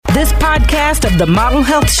This podcast of the Model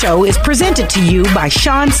Health Show is presented to you by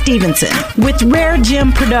Sean Stevenson with Rare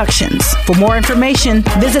Gym Productions. For more information,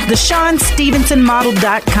 visit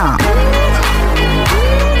theSeanStevensonModel.com.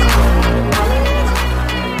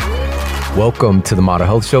 Welcome to the Model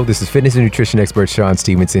Health Show. This is fitness and nutrition expert Sean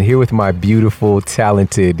Stevenson here with my beautiful,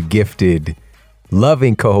 talented, gifted,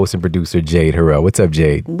 loving co-host and producer Jade Harrell. What's up,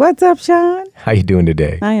 Jade? What's up, Sean? How you doing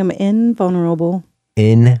today? I am invulnerable.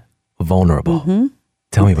 Invulnerable. Mm-hmm.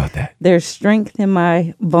 Tell me about that. There's strength in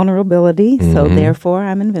my vulnerability, so therefore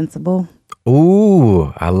I'm invincible.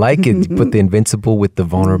 Ooh, I like it. You put the invincible with the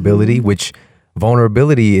vulnerability, which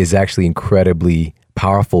vulnerability is actually incredibly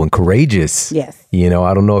powerful and courageous. Yes. You know,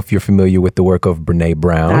 I don't know if you're familiar with the work of Brene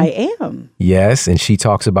Brown. I am. Yes, and she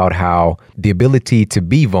talks about how the ability to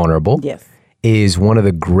be vulnerable is one of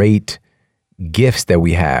the great gifts that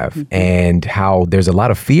we have, and how there's a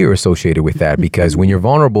lot of fear associated with that, because when you're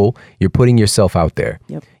vulnerable, you're putting yourself out there.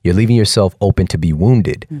 Yep. You're leaving yourself open to be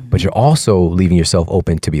wounded, but you're also leaving yourself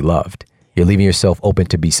open to be loved. You're leaving yourself open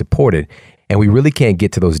to be supported. And we really can't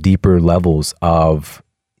get to those deeper levels of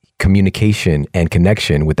communication and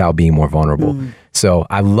connection without being more vulnerable. So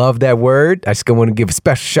I love that word. I just want to give a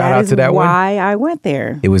special shout out to that one. Why I went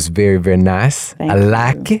there. It was very, very nice. Thank I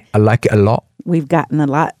like you. it. I like it a lot. We've gotten a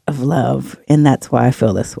lot of love, and that's why I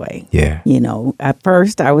feel this way. Yeah. You know, at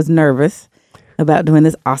first I was nervous about doing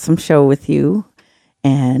this awesome show with you,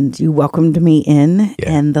 and you welcomed me in,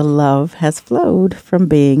 and the love has flowed from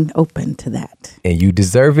being open to that. And you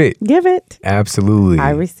deserve it. Give it. Absolutely.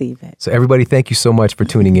 I receive it. So everybody, thank you so much for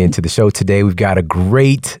tuning in to the show today. We've got a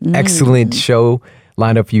great, excellent show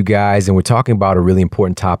lined up for you guys, and we're talking about a really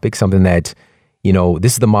important topic, something that, you know,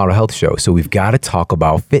 this is the Model Health Show, so we've got to talk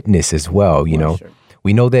about fitness as well. You know,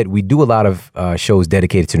 we know that we do a lot of shows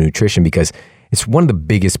dedicated to nutrition because it's one of the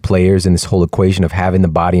biggest players in this whole equation of having the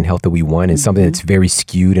body and health that we want, and something that's very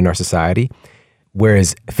skewed in our society.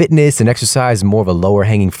 Whereas fitness and exercise is more of a lower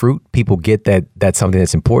hanging fruit. People get that that's something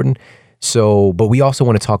that's important. So, but we also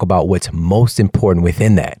want to talk about what's most important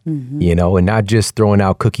within that, you know, and not just throwing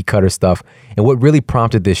out cookie cutter stuff. And what really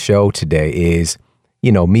prompted this show today is,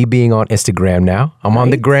 you know, me being on Instagram now. I'm on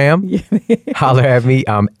the gram. Holler at me.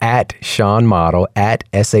 I'm at Sean Model, at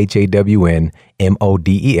ShawnModel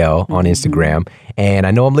on Instagram. And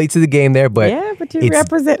I know I'm late to the game there, but but you're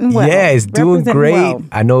representing well. Yeah, it's doing great. Well.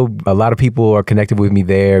 I know a lot of people are connected with me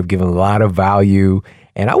there, giving a lot of value.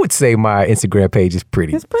 And I would say my Instagram page is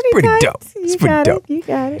pretty dope. It's pretty dope. You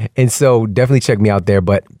got it. And so definitely check me out there.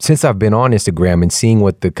 But since I've been on Instagram and seeing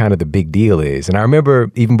what the kind of the big deal is, and I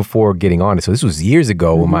remember even before getting on it, so this was years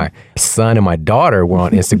ago when my son and my daughter were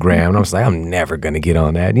on Instagram, and I was like, I'm never going to get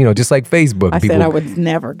on that. You know, just like Facebook. I said I was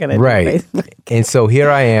never going to do Facebook. And so here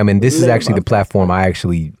I am, and this is actually the platform I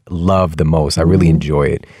actually love the most. I really enjoy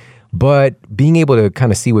it. But being able to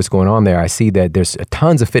kind of see what's going on there, I see that there's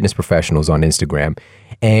tons of fitness professionals on Instagram,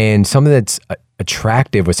 and something that's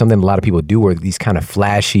attractive or something a lot of people do are these kind of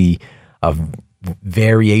flashy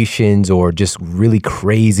variations or just really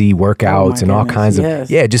crazy workouts and all kinds of,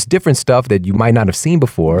 just different stuff that you might not have seen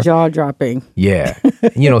before. Jaw dropping. Yeah.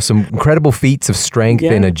 You know, some incredible feats of strength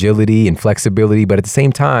and agility and flexibility, but at the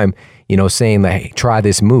same time, you know, saying like, hey, try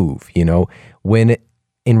this move, you know, when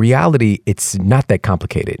in reality, it's not that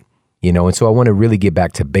complicated. You know, and so I want to really get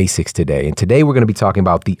back to basics today. And today we're going to be talking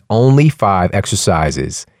about the only 5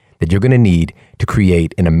 exercises that you're going to need to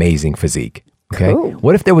create an amazing physique. Okay. Cool.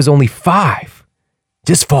 What if there was only 5,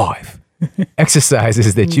 just 5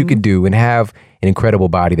 exercises that you could do and have an incredible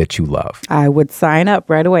body that you love? I would sign up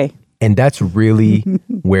right away. And that's really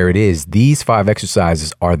where it is. These 5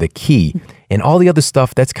 exercises are the key. And all the other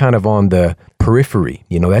stuff, that's kind of on the periphery.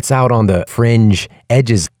 You know, that's out on the fringe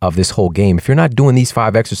edges of this whole game. If you're not doing these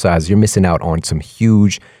 5 exercises, you're missing out on some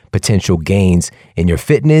huge potential gains in your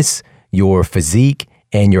fitness, your physique,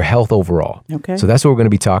 and your health overall. Okay. So that's what we're going to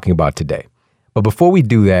be talking about today. But before we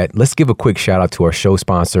do that, let's give a quick shout out to our show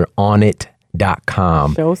sponsor,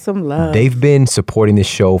 Onnit.com. Show some love. They've been supporting this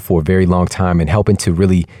show for a very long time and helping to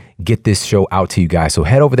really get this show out to you guys. So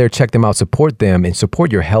head over there, check them out, support them, and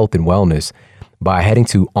support your health and wellness by heading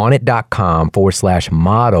to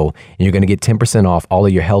onnit.com/model. And you're going to get 10% off all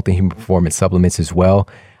of your health and human performance supplements as well.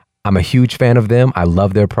 I'm a huge fan of them. I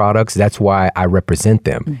love their products. That's why I represent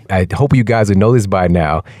them. I hope you guys would know this by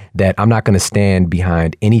now, that I'm not going to stand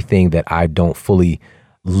behind anything that I don't fully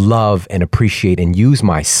love and appreciate and use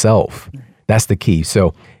myself. That's the key.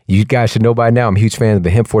 So you guys should know by now, I'm a huge fan of the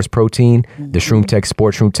Hemp Force Protein, the Shroom Tech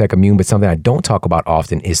Sport, Shroom Tech Immune, but something I don't talk about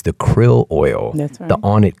often is the krill oil, That's right. the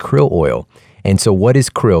Onnit krill oil. And so what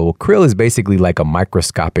is krill? Well, krill is basically like a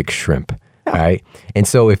microscopic shrimp. Right? And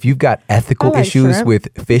so if you've got ethical issues shrimp.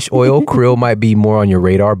 with fish oil, krill might be more on your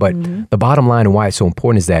radar. But the bottom line and why it's so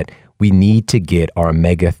important is that we need to get our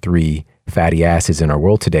omega-3 fatty acids in our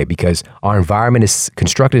world today, because our environment is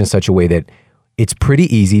constructed in such a way that it's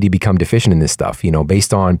pretty easy to become deficient in this stuff,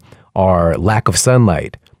 based on our lack of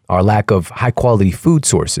sunlight, our lack of high quality food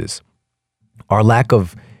sources, our lack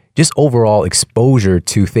of just overall exposure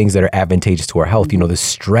to things that are advantageous to our health. The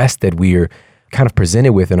stress that we're kind of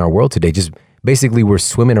presented with in our world today, just basically we're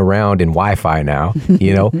swimming around in Wi-Fi now,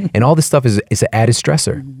 and all this stuff is an added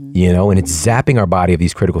stressor, and it's zapping our body of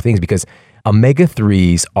these critical things, because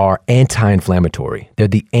omega-3s are anti-inflammatory. They're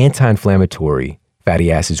the anti-inflammatory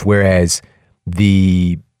fatty acids, whereas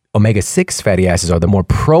the omega-6 fatty acids are the more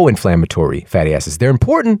pro-inflammatory fatty acids. They're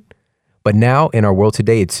important, but now in our world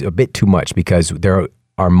today, it's a bit too much, because there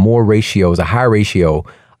are more ratios, a higher ratio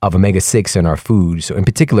of omega-6 in our food. So in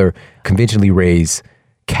particular, conventionally raised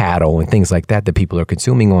cattle and things like that people are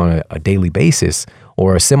consuming on a daily basis,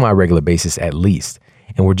 or a semi-regular basis at least.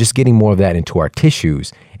 And we're just getting more of that into our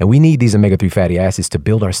tissues. And we need these omega-3 fatty acids to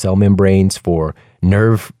build our cell membranes, for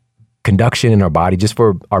nerve conduction in our body, just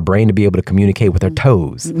for our brain to be able to communicate with our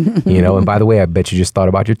toes. And by the way, I bet you just thought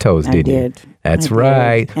about your toes, didn't you? That's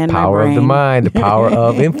right. And power of the mind, the power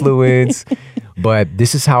of influence. But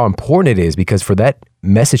this is how important it is, because for that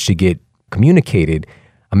message to get communicated,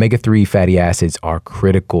 omega-3 fatty acids are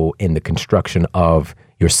critical in the construction of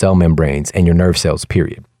your cell membranes and your nerve cells,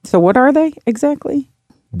 period. So what are they exactly?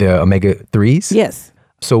 The omega-3s? Yes.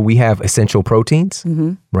 So we have essential proteins,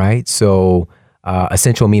 right? So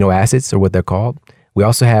essential amino acids are what they're called. We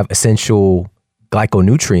also have essential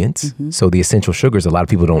glyconutrients. So the essential sugars, a lot of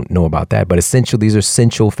people don't know about that, but these are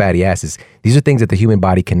essential fatty acids. These are things that the human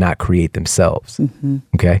body cannot create themselves.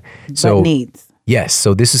 Okay. So but needs. Yes.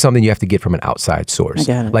 So this is something you have to get from an outside source.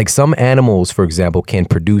 I got it. Like some animals, for example, can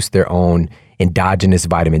produce their own endogenous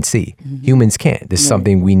vitamin C. Humans can't. This is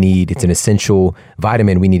something we need. It's an essential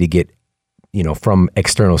vitamin we need to get, from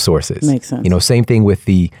external sources. Makes sense. Same thing with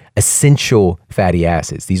the essential fatty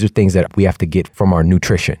acids. These are things that we have to get from our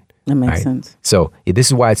nutrition. That makes sense. So this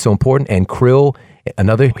is why it's so important. And krill,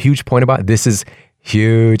 another huge point about this is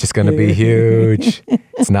huge. It's going to be huge.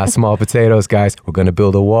 It's not small potatoes, guys. We're going to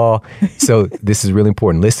build a wall. So this is really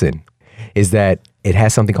important. Listen, is that it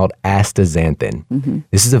has something called astaxanthin.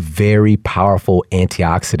 This is a very powerful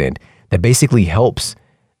antioxidant that basically helps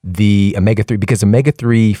the omega-3, because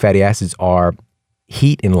omega-3 fatty acids are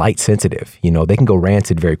heat and light sensitive. They can go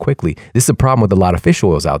rancid very quickly. This is a problem with a lot of fish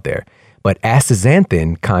oils out there. But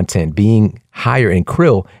astaxanthin content being higher in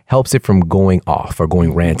krill helps it from going off or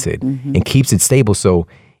going rancid and keeps it stable. So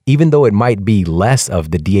even though it might be less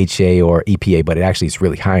of the DHA or EPA, but it actually is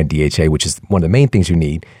really high in DHA, which is one of the main things you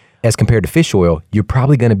need, as compared to fish oil, you're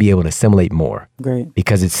probably going to be able to assimilate more. Great.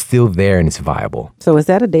 Because it's still there and it's viable. So is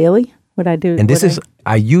that a daily? What I do? And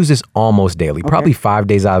I use this almost daily, probably 5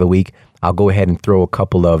 days out of the week. I'll go ahead and throw a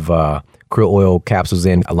couple of krill oil capsules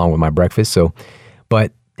in along with my breakfast.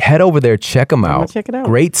 But head over there, check them out. Check it out.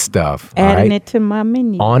 Great stuff. Adding it to my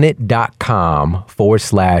menu.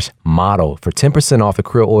 Onnit.com/model for 10% off the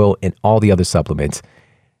krill oil and all the other supplements.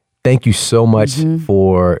 Thank you so much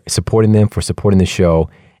for supporting them, for supporting the show.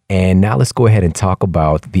 And now let's go ahead and talk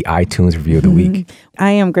about the iTunes review of the week.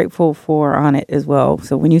 I am grateful for Onnit as well.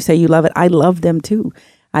 So when you say you love it, I love them too.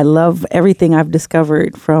 I love everything I've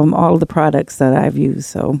discovered from all the products that I've used.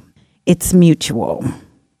 So it's mutual. All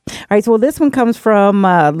right. So this one comes from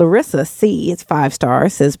Larissa C. It's 5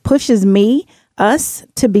 stars. Says, pushes us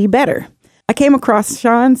to be better. I came across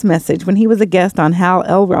Sean's message when he was a guest on Hal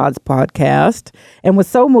Elrod's podcast and was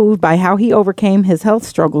so moved by how he overcame his health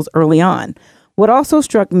struggles early on. What also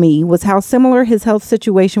struck me was how similar his health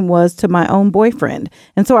situation was to my own boyfriend,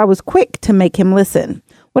 and so I was quick to make him listen.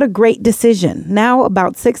 What a great decision. Now,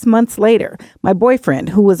 about 6 months later, my boyfriend,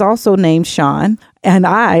 who was also named Sean, and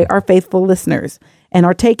I are faithful listeners and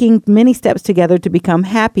are taking many steps together to become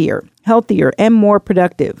happier, healthier, and more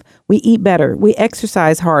productive. We eat better, we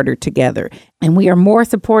exercise harder together, and we are more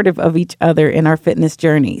supportive of each other in our fitness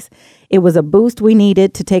journeys. It was a boost we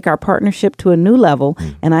needed to take our partnership to a new level,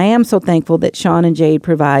 and I am so thankful that Sean and Jade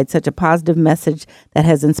provide such a positive message that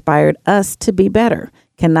has inspired us to be better.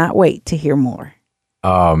 Cannot wait to hear more.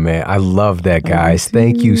 Oh, man, I love that, guys.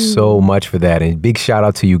 Thank you so much for that. And big shout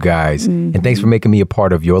out to you guys. And thanks for making me a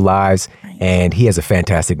part of your lives. And he has a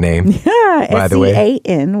fantastic name. Yeah, by the way.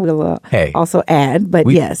 S-C-A-N. We'll also add, but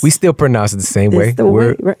yes. We still pronounce it the same way.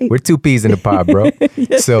 We're two peas in the pod, bro.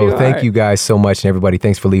 Yes, so thank you guys so much. And everybody,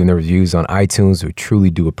 thanks for leaving the reviews on iTunes. We truly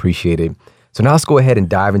do appreciate it. So now let's go ahead and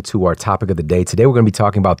dive into our topic of the day. Today, we're going to be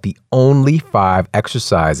talking about the only 5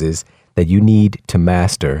 exercises that you need to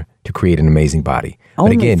master to create an amazing body.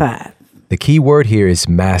 Only but again, 5. the key word here is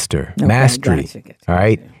mastery. Gotcha. All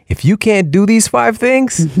right. If you can't do these 5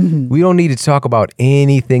 things, we don't need to talk about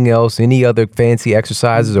anything else, any other fancy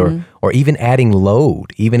exercises or even adding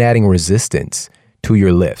load, even adding resistance to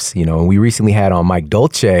your lifts. You know, and we recently had on Mike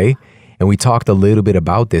Dolce, and we talked a little bit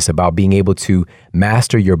about this, about being able to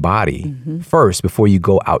master your body first before you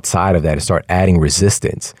go outside of that and start adding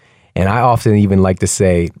resistance. And I often even like to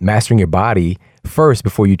say mastering your body first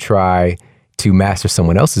before you try to master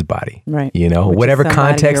someone else's body. Right. You know, Which whatever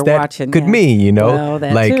context that could mean, you know, well,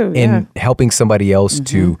 that like too, in helping somebody else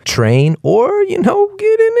to train or, you know,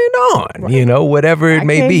 getting it on, you know, whatever it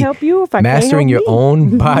may be. Help you if I Mastering can't your help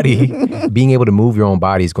own body, being able to move your own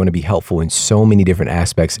body is going to be helpful in so many different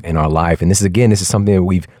aspects in our life. And this is something that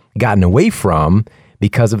we've gotten away from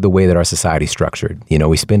because of the way that our society is structured. You know,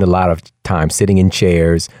 we spend a lot of time sitting in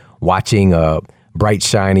chairs, watching a bright,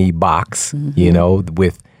 shiny box, you know,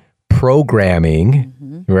 with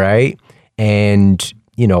programming, right? And,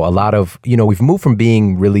 you know, a lot of, you know, we've moved from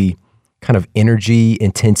being really kind of energy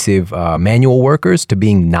intensive manual workers to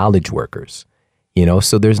being knowledge workers, you know?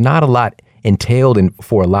 So there's not a lot entailed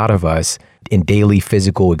for a lot of us in daily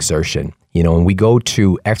physical exertion, you know, and we go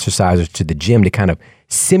to exercisers to the gym to kind of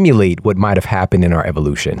simulate what might have happened in our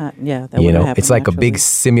evolution. That you know, it's like a big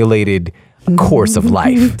simulated course of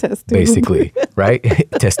life, basically, right?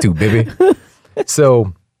 Test tube, baby.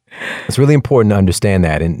 So it's really important to understand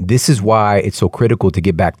that. And this is why it's so critical to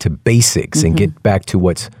get back to basics and get back to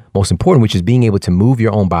what's most important, which is being able to move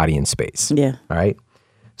your own body in space. Yeah. All right.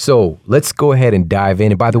 So let's go ahead and dive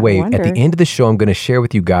in. And by the way, at the end of the show, I'm going to share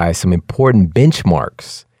with you guys some important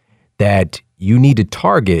benchmarks that you need to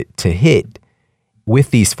target to hit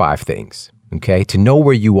with these 5 things. Okay. To know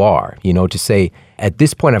where you are, you know, to say, at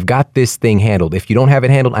this point, I've got this thing handled. If you don't have it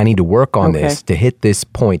handled, I need to work on this to hit this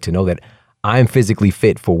point, to know that I'm physically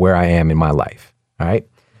fit for where I am in my life. All right.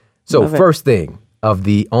 So first thing, of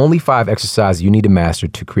the only 5 exercises you need to master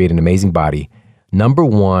to create an amazing body, number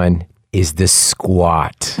 1 is the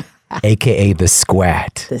squat, AKA the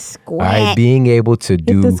squat. The squat. All right. Being able to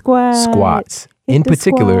do squats. In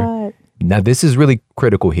particular, now this is really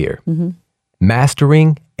critical here.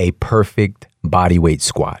 Mastering a perfect body weight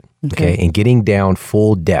squat. Okay. And getting down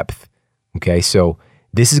full depth. Okay. So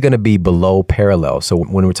this is going to be below parallel. So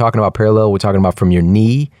when we're talking about parallel, we're talking about from your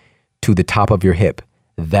knee to the top of your hip.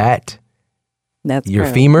 That's your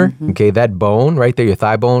femur, okay, that bone right there, your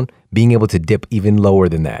thigh bone, being able to dip even lower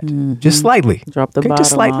than that. Just slightly. Drop the bottom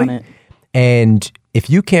just slightly. on it. And if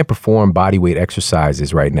you can't perform body weight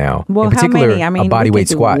exercises right now, well, in particular, how many? I mean, a body weight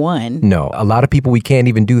squat, no, a lot of people, we can't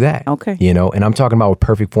even do that. Okay. You know, and I'm talking about with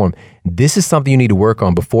perfect form. This is something you need to work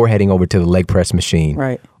on before heading over to the leg press machine,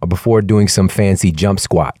 right? Or before doing some fancy jump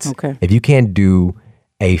squats. Okay. If you can't do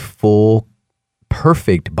a full,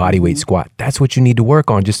 perfect body weight squat, that's what you need to work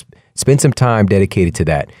on. Just spend some time dedicated to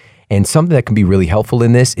that. And something that can be really helpful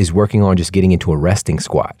in this is working on just getting into a resting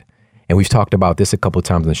squat. And we've talked about this a couple of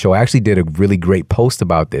times on the show. I actually did a really great post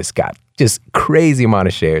about this. Got just crazy amount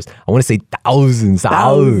of shares. I want to say thousands.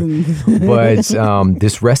 But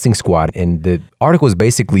this resting squat, and the article is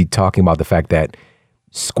basically talking about the fact that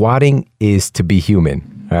squatting is to be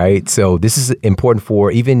human, right? So this is important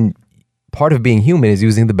for even part of being human is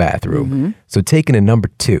using the bathroom. So taking a number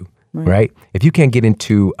 2, right? If you can't get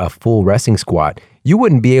into a full resting squat, you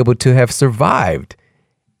wouldn't be able to have survived,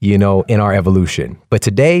 you know, in our evolution. But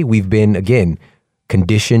today we've been, again,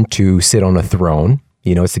 conditioned to sit on a throne.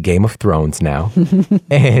 You know, it's a Game of Thrones now.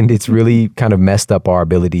 And it's really kind of messed up our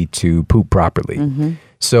ability to poop properly.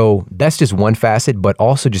 So that's just one facet, but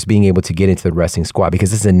also just being able to get into the resting squat,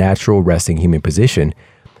 because it's a natural resting human position.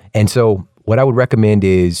 And so what I would recommend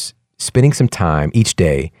is spending some time each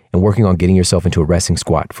day and working on getting yourself into a resting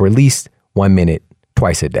squat for at least 1 minute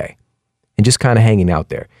twice a day, and just kind of hanging out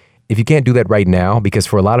there. If you can't do that right now, because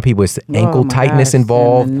for a lot of people it's ankle tightness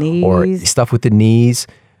involved or stuff with the knees,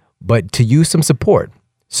 but to use some support.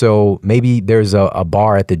 So maybe there's a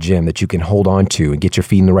bar at the gym that you can hold on to and get your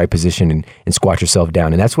feet in the right position and squat yourself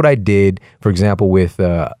down. And that's what I did, for example, with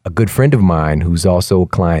a good friend of mine who's also a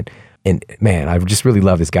client. And man, I just really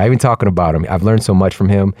love this guy. I've been talking about him. I've learned so much from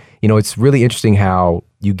him. You know, it's really interesting how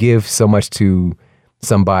you give so much to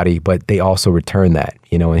somebody, but they also return that,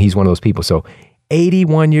 you know, and he's one of those people. So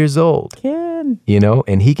 81 years old, you know,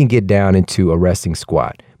 and he can get down into a resting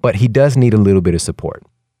squat, but he does need a little bit of support,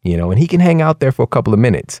 you know, and he can hang out there for a couple of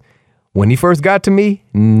minutes. When he first got to me,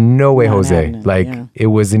 no way, Jose. It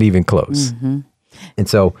wasn't even close. And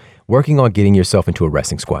so working on getting yourself into a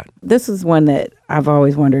resting squat. This is one that I've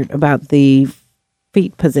always wondered about, the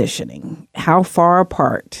feet positioning. How far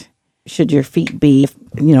apart should your feet be,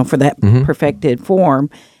 you know, for that perfected form?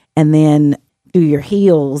 And then do your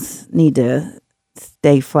heels need to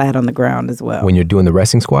stay flat on the ground as well? When you're doing the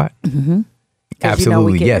resting squat? Mm-hmm.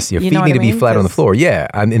 Absolutely, yes. Your feet need to be flat on the floor. Yeah,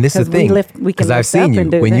 and this is the thing, because I've seen you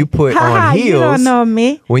when you put on heels. You don't know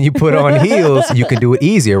me. When you put on heels, you can do it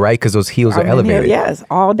easier, right? Because those heels are elevated. Yes,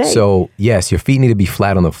 all day. So yes, your feet need to be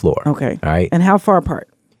flat on the floor. Okay. All right. And how far apart?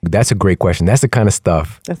 That's a great question. That's the kind of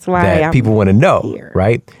stuff that people want to know,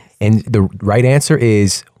 right? And the right answer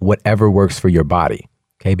is whatever works for your body.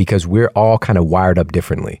 Okay, because we're all kind of wired up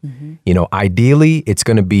differently. Mm-hmm. You know, ideally, it's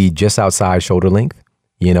going to be just outside shoulder length.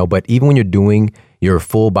 You know, but even when you're doing your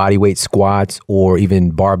full body weight squats or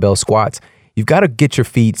even barbell squats, you've got to get your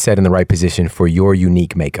feet set in the right position for your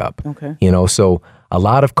unique makeup. Okay. You know, so a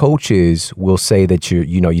lot of coaches will say that you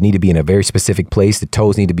need to be in a very specific place. The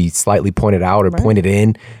toes need to be slightly pointed out or pointed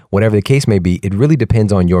in, whatever the case may be. It really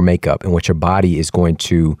depends on your makeup and what your body is going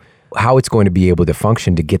to, how it's going to be able to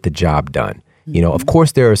function to get the job done. Mm-hmm. You know, of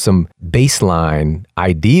course, there are some baseline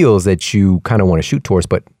ideals that you kind of want to shoot towards,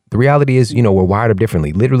 but the reality is, you know, we're wired up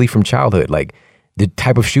differently, literally from childhood. Like the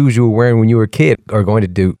type of shoes you were wearing when you were a kid are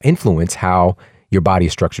going to influence how your body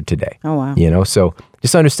is structured today. Oh, wow. You know, so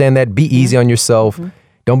just understand that. Be easy on yourself. Mm-hmm.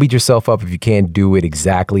 Don't beat yourself up if you can't do it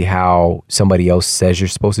exactly how somebody else says you're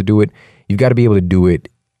supposed to do it. You've got to be able to do it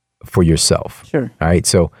for yourself. Sure. All right.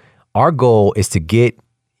 So our goal is to get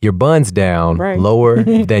your buns down lower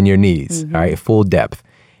than your knees. Mm-hmm. All right. Full depth.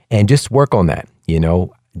 And just work on that. You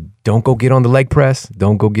know, don't go get on the leg press.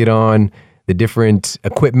 Don't go get on the different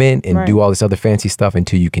equipment and do all this other fancy stuff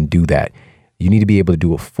until you can do that. You need to be able to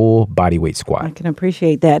do a full body weight squat. I can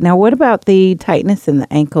appreciate that. Now, what about the tightness in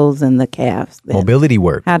the ankles and the calves? Then? Mobility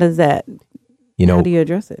work. How does that, how do you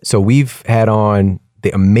address it? So we've had on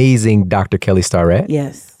the amazing Dr. Kelly Starrett.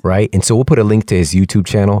 Yes. Right? And so we'll put a link to his YouTube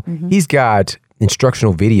channel. Mm-hmm. He's got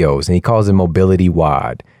instructional videos and he calls it Mobility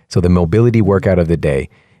WOD. So the mobility workout of the day,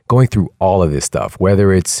 going through all of this stuff,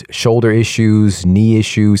 whether it's shoulder issues, knee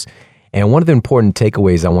issues. And one of the important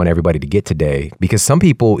takeaways I want everybody to get today, because some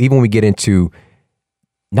people, even when we get into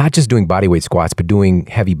not just doing body weight squats, but doing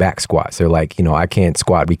heavy back squats, they're like, you know, I can't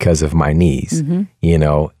squat because of my knees, you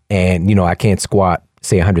know, and, you know, I can't squat,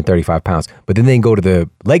 say 135 pounds, but then they can go to the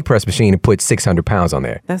leg press machine and put 600 pounds on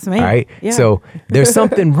there. That's me. Right? Yeah. So there's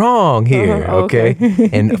something wrong here. Okay.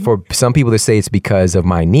 And for some people to say it's because of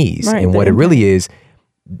my knees. Right, and what it really is,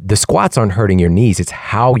 the squats aren't hurting your knees. It's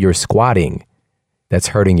how you're squatting that's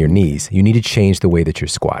hurting your knees. You need to change the way that you're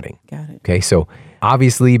squatting. Got it. Okay. So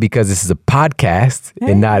obviously, because this is a podcast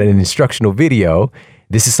and not an instructional video,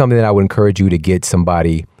 this is something that I would encourage you to get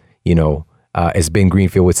somebody, you know, as Ben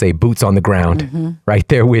Greenfield would say, boots on the ground right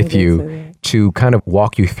there with you to kind of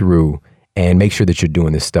walk you through and make sure that you're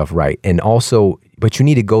doing this stuff right. And also, but you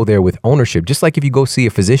need to go there with ownership. Just like if you go see a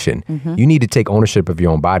physician, you need to take ownership of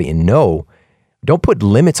your own body and know, don't put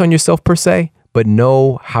limits on yourself per se, but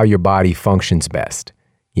know how your body functions best,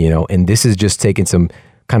 you know, and this is just taking some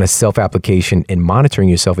kind of self-application and monitoring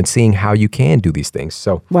yourself and seeing how you can do these things.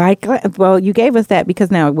 So, well, you gave us that because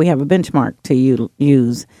now we have a benchmark to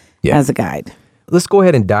use as a guide. Let's go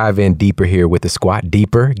ahead and dive in deeper here with the squat.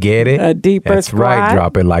 Deeper, get it? A deeper That's squat. Right,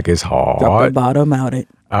 drop it like it's hard. Drop the bottom out it.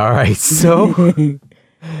 All right, so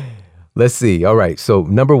let's see. All right, so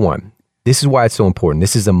number one, this is why it's so important.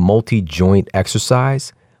 This is a multi-joint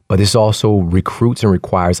exercise, but this also recruits and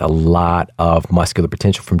requires a lot of muscular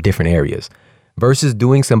potential from different areas versus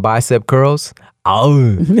doing some bicep curls.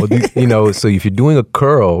 You know, so if you're doing a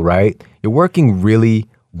curl, right, you're working really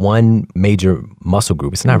one major muscle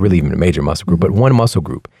group. It's not really even a major muscle group, but one muscle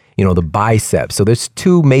group, you know, the biceps. So there's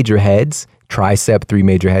two major heads, tricep, three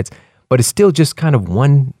major heads, but it's still just kind of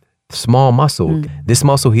one small muscle. This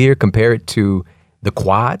muscle here, compare it to the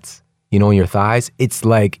quads, you know, in your thighs, it's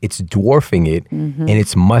like it's dwarfing it and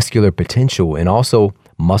its muscular potential. And also,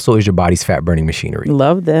 muscle is your body's fat burning machinery.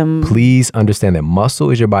 Love them. Please understand that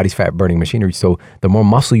muscle is your body's fat burning machinery. So the more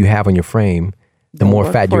muscle you have on your frame, the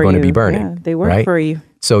more fat you're going to be burning. Yeah, they work for you.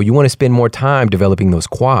 So you want to spend more time developing those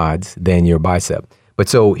quads than your bicep. But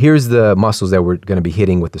so here's the muscles that we're going to be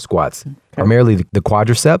hitting with the squats. Okay. Primarily the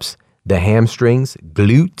quadriceps, the hamstrings,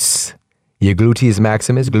 glutes, your gluteus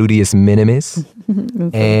maximus, gluteus minimus,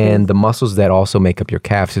 and the muscles that also make up your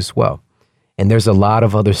calves as well. And there's a lot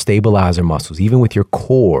of other stabilizer muscles, even with your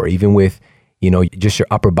core, even with, you know, just your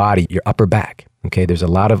upper body, your upper back. Okay, there's a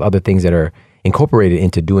lot of other things that are incorporated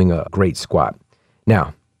into doing a great squat.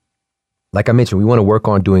 Now, like I mentioned, we want to work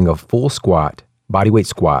on doing a full squat, bodyweight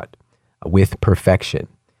squat with perfection.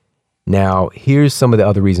 Now, here's some of the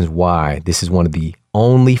other reasons why this is one of the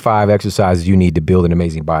only 5 exercises you need to build an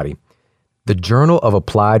amazing body. The Journal of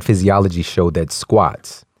Applied Physiology showed that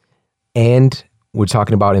squats and we're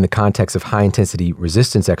talking about in the context of high intensity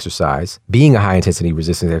resistance exercise, being a high intensity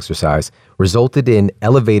resistance exercise resulted in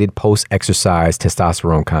elevated post-exercise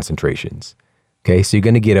testosterone concentrations. Okay, so you're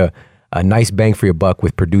going to get a nice bang for your buck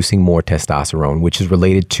with producing more testosterone, which is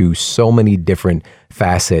related to so many different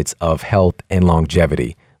facets of health and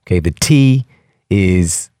longevity. Okay, the T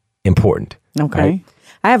is important. Okay. Right?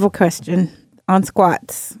 I have a question on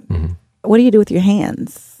squats. Mm-hmm. What do you do with your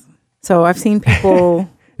hands? So I've seen people...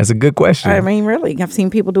 That's a good question. I mean, really, I've seen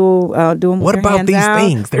people do them with what their about hands these out.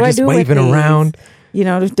 things? They're What do just I do with waving these? around. You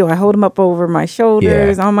know, do I hold them up over my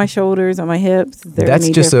shoulders, on my shoulders, on my hips? Is there That's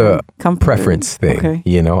any just a different comfort? preference thing. Okay.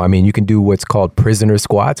 You know, I mean, you can do what's called prisoner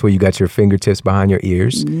squats, where you got your fingertips behind your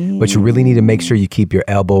ears, but you really need to make sure you keep your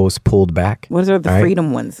elbows pulled back. What are the right?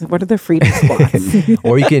 freedom ones? What are the freedom squats?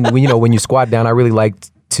 Or you can, when you squat down, I really like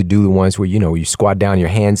to do the ones where, you squat down, your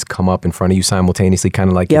hands come up in front of you simultaneously, kind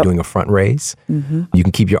of like you're doing a front raise. Mm-hmm. You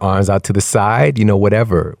can keep your arms out to the side,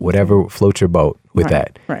 whatever floats your boat with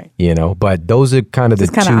that. Right. But those are kind of the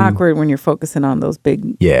two. It's kind of awkward when you're focusing on those big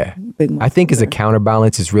muscles. I think as a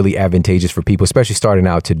counterbalance, it's really advantageous for people, especially starting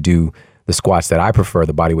out, to do the squats that I prefer,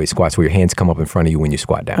 the bodyweight squats, where your hands come up in front of you when you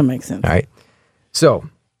squat down. That makes sense. All right. So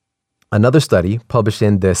another study published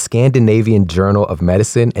in the Scandinavian Journal of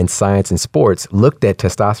Medicine and Science and Sports looked at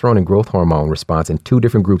testosterone and growth hormone response in two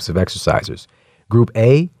different groups of exercisers. Group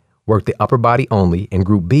A worked the upper body only, and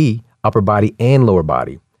Group B, upper body and lower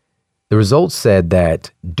body. The results said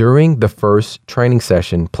that during the first training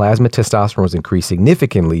session, plasma testosterone was increased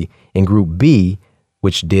significantly in Group B,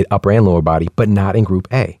 which did upper and lower body, but not in Group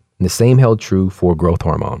A. And the same held true for growth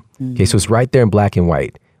hormone. Mm-hmm. Okay, so it's right there in black and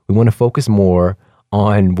white. We want to focus more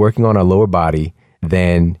on working on our lower body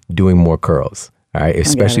than doing more curls, all right?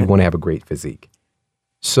 Especially if we want to have a great physique.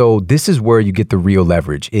 So this is where you get the real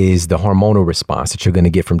leverage, is the hormonal response that you're going to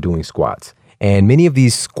get from doing squats. And many of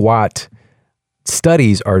these squat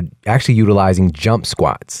studies are actually utilizing jump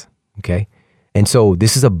squats, okay? And so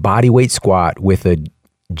this is a body weight squat with a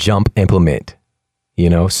jump implement,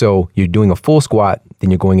 So you're doing a full squat, then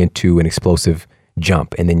you're going into an explosive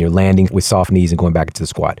jump, and then you're landing with soft knees and going back into the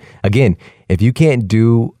squat. Again, if you can't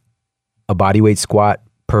do a bodyweight squat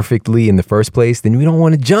perfectly in the first place, then you don't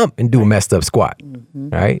want to jump and do a messed up squat,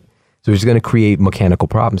 right? So it's going to create mechanical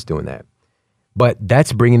problems doing that. But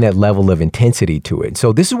that's bringing that level of intensity to it.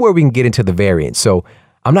 So this is where we can get into the variance. So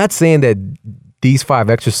I'm not saying that these 5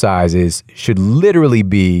 exercises should literally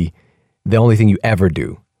be the only thing you ever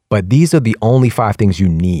do, but these are the only 5 things you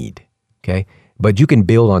need, okay? But you can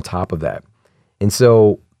build on top of that. And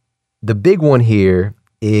so the big one here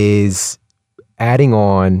is adding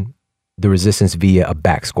on the resistance via a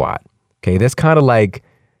back squat. Okay, that's kind of like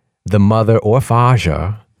the mother or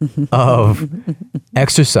father of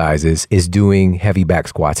exercises, is doing heavy back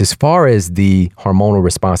squats, as far as the hormonal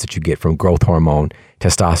response that you get from growth hormone,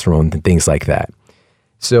 testosterone, and things like that.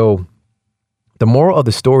 So the moral of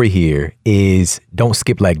the story here is don't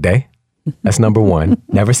skip leg day. That's number one.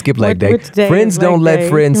 Never skip leg day. Friends don't let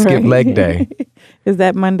friends skip leg day. Is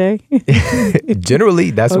that Monday?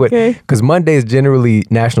 Generally, that's because Monday is generally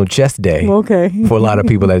National Chest Day. Okay. For a lot of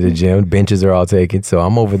people at the gym. Benches are all taken. So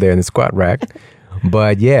I'm over there in the squat rack.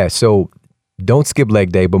 But yeah, so don't skip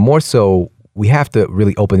leg day. But more so, we have to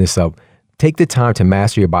really open this up. Take the time to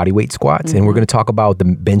master your body weight squats. Mm-hmm. And we're going to talk about the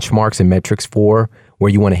benchmarks and metrics for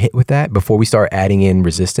where you want to hit with that before we start adding in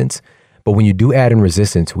resistance. But when you do add in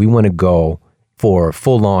resistance, we want to go for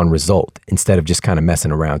full-on result instead of just kind of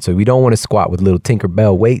messing around. So we don't want to squat with little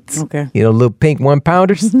Tinkerbell weights, little pink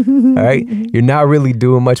 1-pounders, all right? You're not really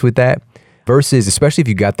doing much with that. Versus, especially if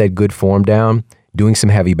you got that good form down, doing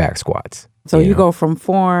some heavy back squats. So you go from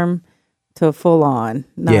form to full-on.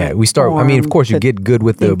 Yeah, we start, of course, you get good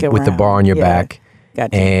with the bar on your back.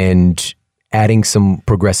 Gotcha. And adding some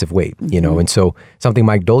progressive weight, and so something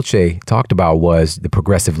Mike Dolce talked about was the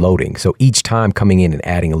progressive loading. So each time coming in and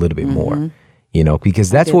adding a little bit more, because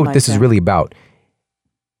that's what this is really about.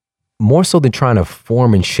 More so than trying to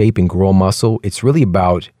form and shape and grow muscle, it's really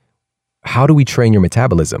about how do we train your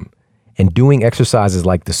metabolism? And doing exercises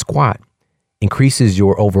like the squat increases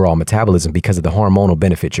your overall metabolism because of the hormonal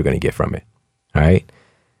benefits you're going to get from it. All right.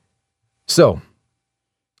 So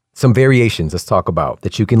some variations let's talk about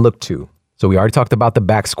that you can look to. So we already talked about the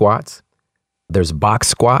back squats. There's box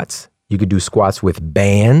squats. You could do squats with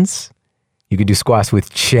bands. You could do squats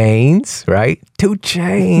with chains, right? 2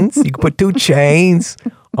 chains. You can put 2 chains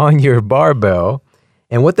on your barbell.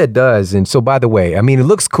 And what that does, and so by the way, it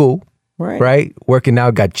looks cool, right? Working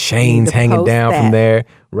out, got chains hanging down from there,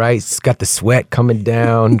 right? It's got the sweat coming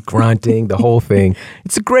down, grunting, the whole thing.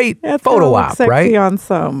 It's a great photo op, right? On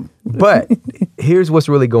some. But here's what's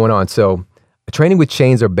really going on. So Training with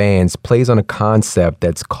chains or bands plays on a concept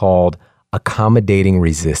that's called accommodating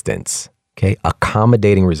resistance. Okay,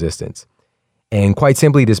 accommodating resistance. And quite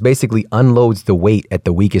simply, this basically unloads the weight at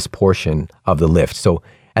the weakest portion of the lift. So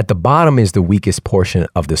at the bottom is the weakest portion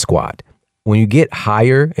of the squat. When you get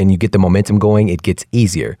higher and you get the momentum going, it gets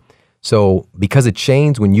easier. So because of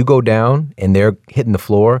chains, when you go down and they're hitting the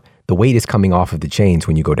floor, the weight is coming off of the chains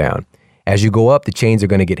when you go down. As you go up, the chains are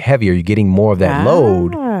going to get heavier. You're getting more of that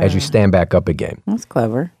load as you stand back up again. That's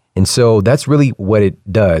clever. And so that's really what it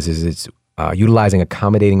does, is it's utilizing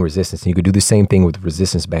accommodating resistance. And you could do the same thing with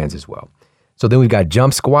resistance bands as well. So then we've got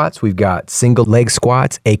jump squats. We've got single leg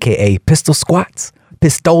squats, AKA pistol squats,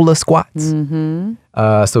 pistola squats.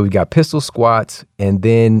 So we've got pistol squats. And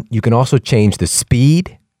then you can also change the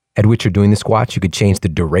speed at which you're doing the squats. You could change the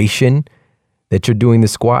duration that you're doing the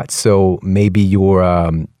squats. So maybe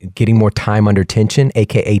you're getting more time under tension,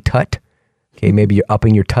 AKA tut. Okay, maybe you're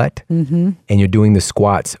upping your tut and you're doing the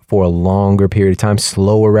squats for a longer period of time,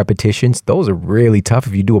 slower repetitions. Those are really tough.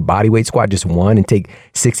 If you do a body weight squat, just one, and take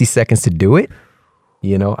 60 seconds to do it,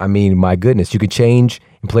 you know, I mean, my goodness, you could change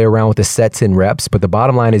and play around with the sets and reps, but the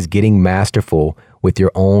bottom line is getting masterful with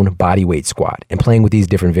your own body weight squat and playing with these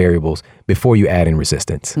different variables before you add in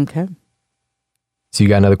resistance. Okay. So you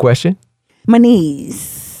got another question? My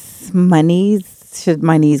knees. Should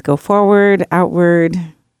my knees go forward, outward?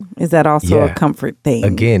 Is that also a comfort thing?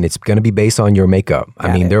 Again, it's going to be based on your makeup.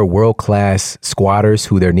 I mean, there are world-class squatters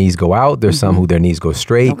who their knees go out. There's some who their knees go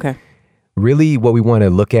straight. Okay. Really, what we want to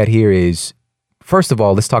look at here is, first of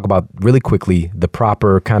all, let's talk about really quickly the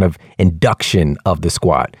proper kind of induction of the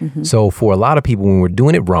squat. So for a lot of people, when we're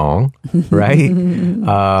doing it wrong, right,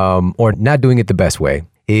 or not doing it the best way,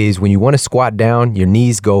 is when you want to squat down, your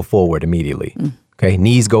knees go forward immediately. Okay,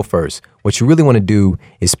 knees go first. What you really want to do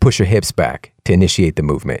is push your hips back to initiate the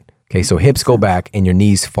movement. Okay, so hips go back and your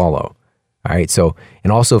knees follow. All right, so,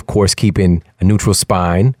 and also, of course, keeping a neutral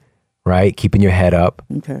spine, right? Keeping your head up.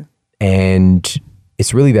 Okay. And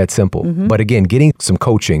it's really that simple. But again, getting some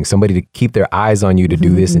coaching, somebody to keep their eyes on you to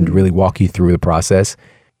do this and really walk you through the process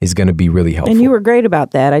is going to be really helpful. And you were great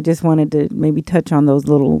about that. I just wanted to maybe touch on those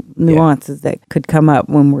little nuances that could come up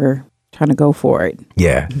when we're trying to go for it.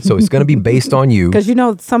 Yeah. So it's going to be based on you. Because you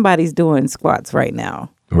know somebody's doing squats right now.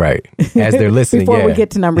 Right. As they're listening. Before we get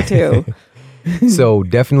to number 2. So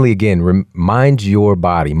definitely, again, mind your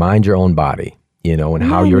body, mind your own body, you know, and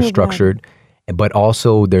how you're structured. But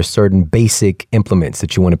also there's certain basic implements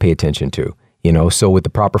that you want to pay attention to, you know. So with the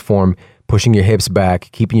proper form, pushing your hips back,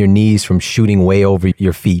 keeping your knees from shooting way over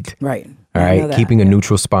your feet. Right. All right. Keeping a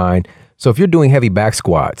neutral spine. So if you're doing heavy back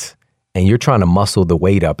squats and you're trying to muscle the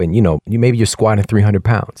weight up and, you know, maybe you're squatting 300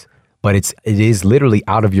 pounds, but it is literally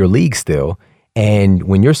out of your league still. And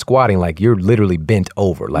when you're squatting, like you're literally bent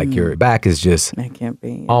over, like your back is just that can't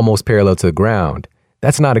be almost parallel to the ground.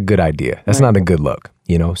 That's not a good idea. That's not a good look,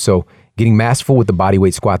 you know? So getting masterful with the body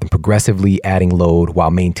weight squat and progressively adding load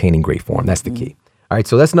while maintaining great form. That's the key. All right,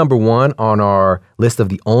 so that's number 1 on our list of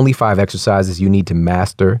the only 5 exercises you need to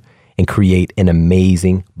master and create an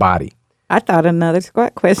amazing body. I thought another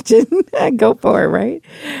squat question. Go for it, right?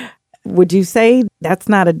 Would you say that's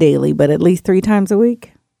not a daily, but at least 3 times a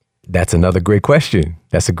week? That's another great question.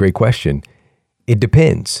 That's a great question. It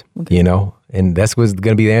depends, you know, and that's what's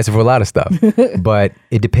going to be the answer for a lot of stuff. But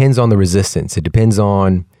it depends on the resistance. It depends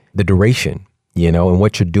on the duration, you know, and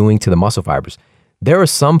what you're doing to the muscle fibers. There are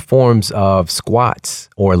some forms of squats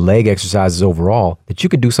or leg exercises overall that you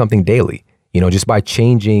could do something daily, you know, just by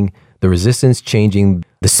changing the resistance, changing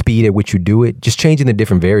the speed at which you do it, just changing the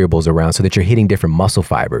different variables around so that you're hitting different muscle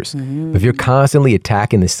fibers. If you're constantly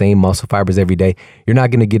attacking the same muscle fibers every day, you're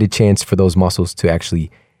not going to get a chance for those muscles to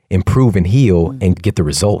actually improve and heal and get the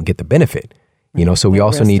result and get the benefit. You know, so we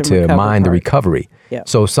also need to mind the recovery.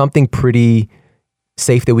 So something pretty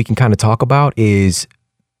safe that we can kind of talk about is,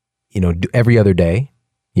 you know, every other day,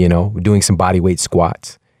 you know, doing some body weight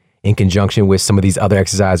squats in conjunction with some of these other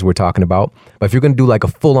exercises we're talking about. But if you're going to do like a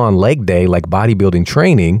full-on leg day, like bodybuilding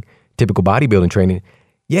training, typical bodybuilding training,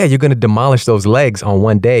 yeah, you're going to demolish those legs on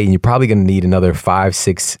one day, and you're probably going to need another 5,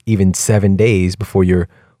 6, even 7 days before you're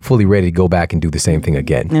fully ready to go back and do the same thing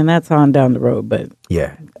again. And that's on down the road, but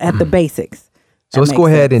yeah, at the basics. So let's go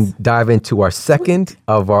ahead and dive into our second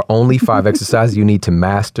of our only 5 exercises you need to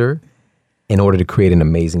master in order to create an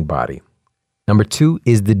amazing body. Number 2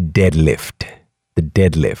 is the deadlift. The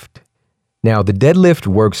deadlift. Now, the deadlift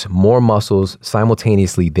works more muscles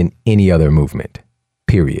simultaneously than any other movement,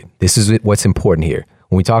 period. This is what's important here.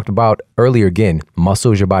 When we talked about earlier, again,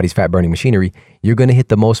 muscle is your body's fat-burning machinery. You're going to hit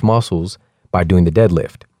the most muscles by doing the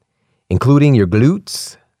deadlift, including your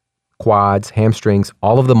glutes, quads, hamstrings,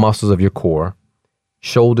 all of the muscles of your core,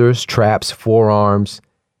 shoulders, traps, forearms,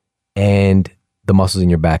 and the muscles in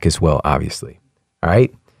your back as well, obviously. All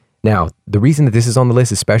right. Now, the reason that this is on the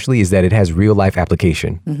list especially is that it has real life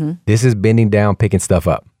application. This is bending down, picking stuff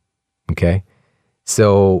up. Okay.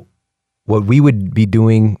 So what we would be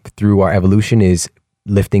doing through our evolution is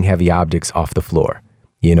lifting heavy objects off the floor,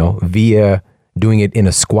 via doing it in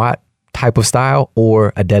a squat type of style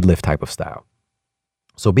or a deadlift type of style.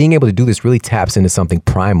 So being able to do this really taps into something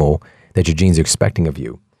primal that your genes are expecting of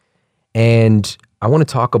you. And I want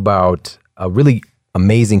to talk about a really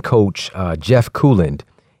amazing coach, Jeff Cooland,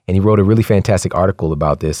 and he wrote a really fantastic article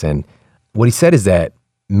about this. And what he said is that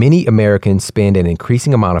many Americans spend an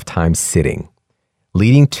increasing amount of time sitting,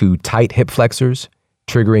 leading to tight hip flexors,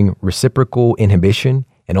 triggering reciprocal inhibition,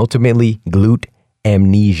 and ultimately glute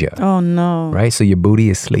amnesia. Oh, no. Right? So your booty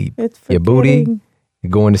is asleep. Your booty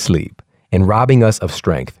going to sleep and robbing us of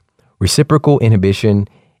strength. Reciprocal inhibition,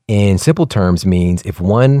 in simple terms, means if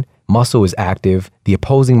one muscle is active, the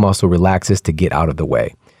opposing muscle relaxes to get out of the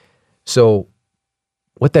way. So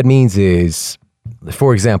what that means is,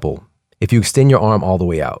 for example, if you extend your arm all the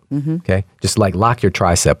way out, okay, just like lock your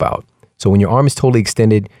tricep out. So when your arm is totally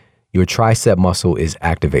extended, your tricep muscle is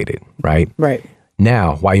activated, right? Right.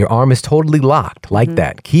 Now, while your arm is totally locked like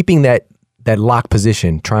that, keeping that lock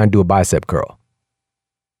position, try and do a bicep curl.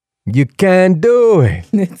 You can't do it.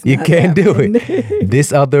 You can't do it.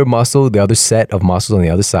 This other muscle, the other set of muscles on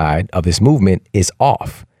the other side of this movement is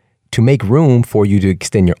off to make room for you to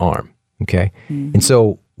extend your arm. Okay. And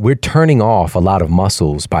so we're turning off a lot of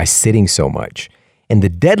muscles by sitting so much. And the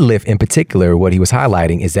deadlift in particular, what he was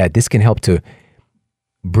highlighting is that this can help to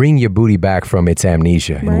bring your booty back from its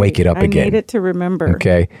amnesia and wake it up again. I need it to remember.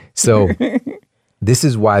 Okay. So this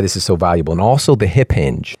is why this is so valuable. And also the hip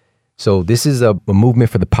hinge. So this is a movement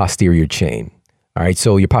for the posterior chain. All right.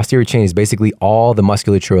 So your posterior chain is basically all the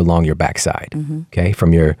musculature along your backside. Okay.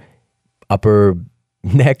 From your upper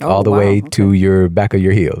neck all the way to your back of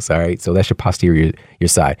your heels. All right. So that's your posterior, your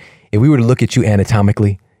side. If we were to look at you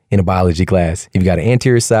anatomically in a biology class, you've got an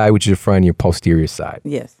anterior side, which is your front, and your posterior side.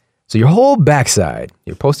 Yes. So your whole backside,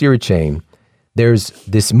 your posterior chain, there's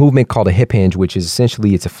this movement called a hip hinge, which is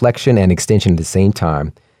essentially it's a flexion and extension at the same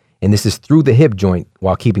time. And this is through the hip joint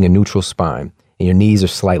while keeping a neutral spine, and your knees are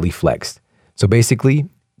slightly flexed. So basically,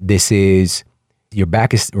 this is your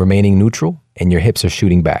back is remaining neutral and your hips are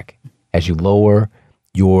shooting back as you lower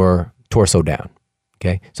your torso down.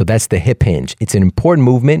 Okay. So that's the hip hinge. It's an important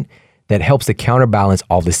movement that helps to counterbalance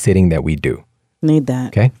all the sitting that we do. Need that.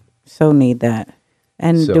 Okay. So need that.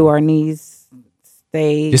 And do our knees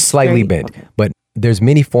stay just slightly bent? Okay. But there's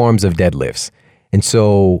many forms of deadlifts. And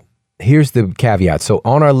so here's the caveat. So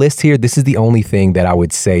on our list here, this is the only thing that I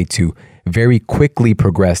would say to very quickly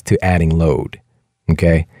progress to adding load.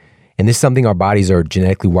 Okay. And this is something our bodies are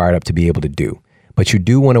genetically wired up to be able to do. But you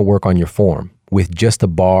do want to work on your form with just a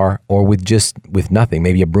bar or with nothing,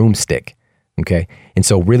 maybe a broomstick. Okay. And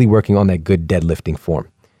so really working on that good deadlifting form.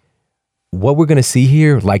 What we're going to see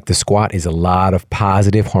here, like the squat, is a lot of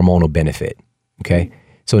positive hormonal benefit. Okay.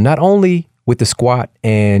 So not only with the squat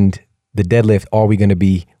and the deadlift are we going to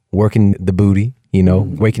be working the booty,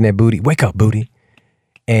 waking that booty, wake up booty.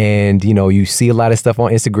 And, you see a lot of stuff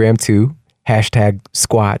on Instagram too. Hashtag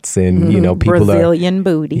squats and, people Brazilian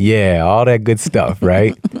booty. Yeah, all that good stuff,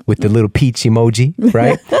 right? With the little peach emoji,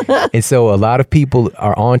 right? And so a lot of people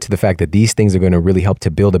are on to the fact that these things are going to really help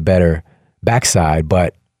to build a better backside,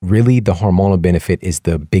 but really the hormonal benefit is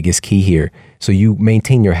the biggest key here. So you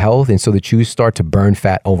maintain your health and so that you start to burn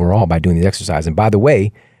fat overall by doing the exercise. And by the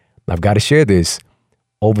way, I've got to share this.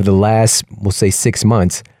 Over the last, we'll say 6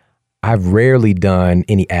 months, I've rarely done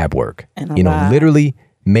any ab work. Literally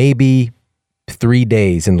maybe 3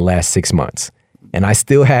 days in the last 6 months. And I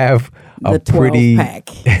still have a pretty pack.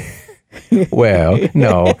 Well,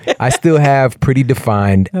 no, I still have pretty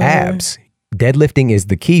defined abs. Deadlifting is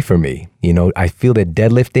the key for me. I feel that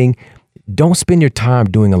deadlifting, don't spend your time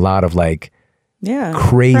doing a lot of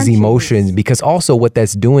crazy motions, because also what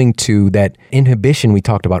that's doing to that inhibition we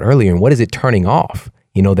talked about earlier, and what is it turning off?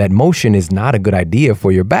 That motion is not a good idea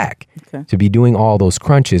for your back to be doing all those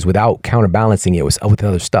crunches without counterbalancing it with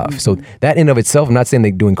other stuff. So that in of itself, I'm not saying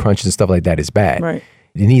that doing crunches and stuff like that is bad. Right.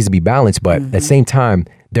 It needs to be balanced, but at the same time,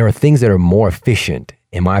 there are things that are more efficient,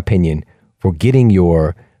 in my opinion, for getting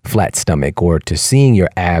your flat stomach or to seeing your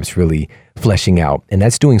abs really fleshing out. And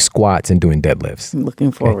that's doing squats and doing deadlifts. I'm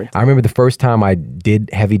looking forward. I remember the first time I did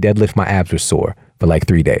heavy deadlift, my abs were sore for like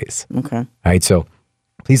 3 days. Okay. All right. So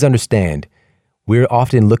please understand, we're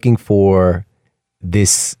often looking for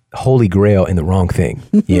this holy grail in the wrong thing.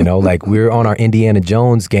 Like we're on our Indiana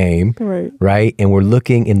Jones game, right? And we're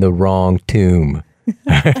looking in the wrong tomb.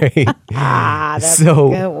 That's a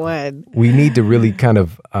good one. We need to really kind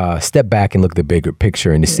of step back and look at the bigger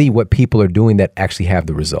picture and to see what people are doing that actually have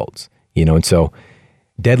the results, and so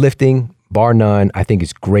deadlifting, bar none, I think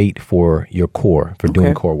is great for your core, for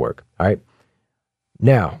doing core work. All right.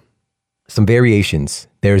 Now, some variations.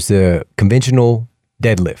 There's a conventional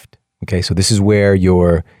deadlift. Okay. So this is where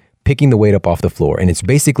you're picking the weight up off the floor. And it's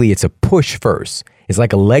a push first. It's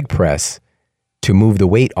like a leg press to move the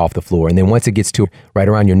weight off the floor. And then once it gets to right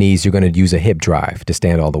around your knees, you're going to use a hip drive to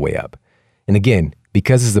stand all the way up. And again,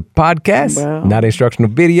 because it's a podcast, not an instructional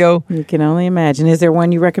video. You can only imagine. Is there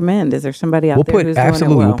one you recommend? Is there somebody out there who's absolutely,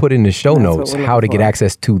 doing it well? We'll put in the show notes how to get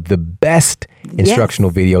access to the best instructional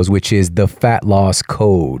videos, which is the Fat Loss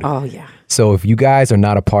Code. Oh, yeah. So if you guys are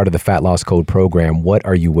not a part of the Fat Loss Code program, what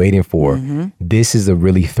are you waiting for? This is a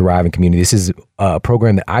really thriving community. This is a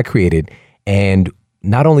program that I created. And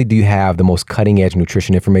not only do you have the most cutting edge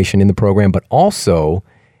nutrition information in the program, but also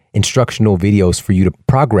instructional videos for you to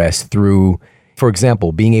progress through. For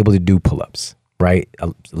example, being able to do pull-ups, right?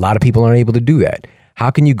 A lot of people aren't able to do that. How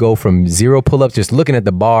can you go from 0 pull-ups, just looking at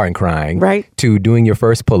the bar and crying, to doing your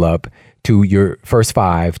first pull-up, to your first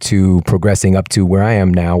 5, to progressing up to where I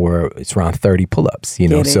am now, where it's around 30 pull-ups,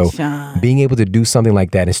 So being able to do something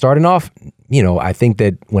like that and starting off, I think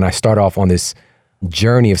that when I start off on this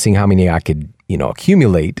journey of seeing how many I could,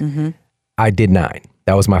 accumulate, I did 9.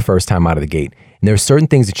 That was my first time out of the gate. And there are certain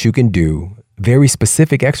things that you can do, very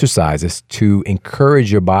specific exercises to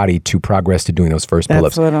encourage your body to progress to doing those first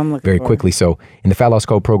pull-ups very quickly. So in the Fat Loss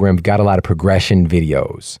Code program, we've got a lot of progression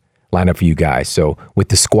videos lined up for you guys. So with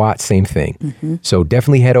the squat, same thing. So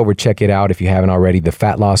definitely head over, check it out if you haven't already.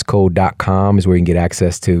 thefatlosscode.com is where you can get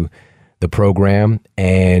access to the program.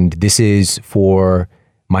 And this is for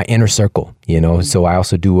my inner circle, So I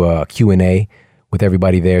also do a Q&A with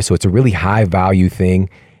everybody there. So it's a really high value thing.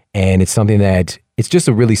 And it's something that it's just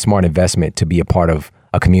a really smart investment to be a part of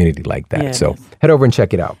a community like that. Yeah, so head over and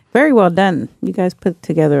check it out. Very well done. You guys put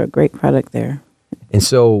together a great product there. And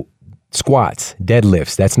so squats,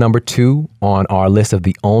 deadlifts, that's number 2 on our list of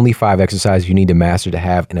the only 5 exercises you need to master to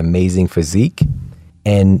have an amazing physique.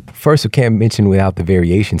 And first, we can't mention without the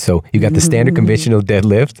variation. So you got the standard conventional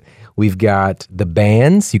deadlift. We've got the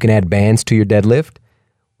bands. You can add bands to your deadlift.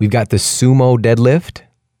 We've got the sumo deadlift.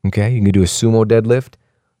 Okay, you can do a sumo deadlift.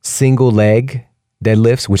 Single leg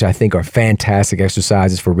deadlifts, which I think are fantastic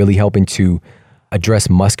exercises for really helping to address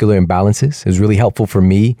muscular imbalances. It was really helpful for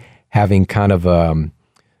me having kind of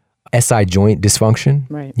SI joint dysfunction,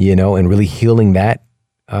 and really healing that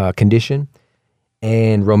condition.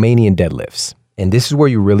 And Romanian deadlifts. And this is where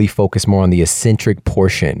you really focus more on the eccentric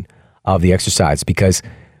portion of the exercise, because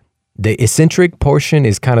the eccentric portion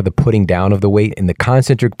is kind of the putting down of the weight, and the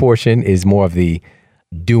concentric portion is more of the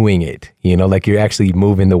doing it, like you're actually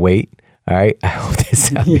moving the weight. All right. I hope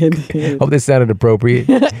this sounded appropriate.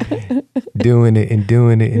 Doing it and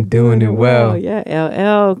doing it and doing it well. Yeah.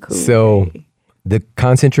 LL. Cool. So the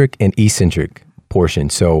concentric and eccentric portion.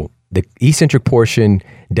 So the eccentric portion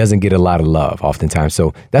doesn't get a lot of love oftentimes.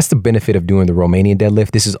 So that's the benefit of doing the Romanian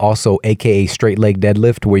deadlift. This is also AKA straight leg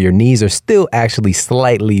deadlift, where your knees are still actually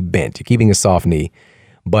slightly bent. You're keeping a soft knee,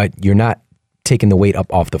 but you're not taking the weight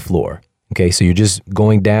up off the floor. Okay, so you're just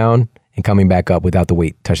going down and coming back up without the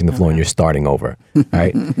weight touching the floor, and you're starting over. All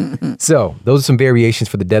right. So those are some variations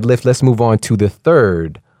for the deadlift. Let's move on to the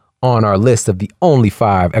third on our list of the only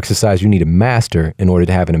 5 exercises you need to master in order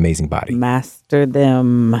to have an amazing body. Master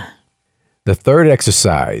them. The third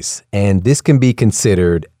exercise, and this can be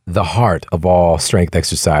considered the heart of all strength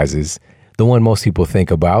exercises, the one most people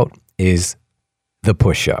think about is the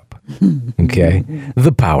push-up. Okay?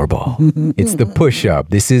 The Powerball. It's the push-up.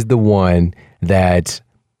 This is the one that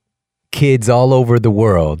kids all over the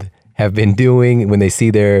world have been doing when they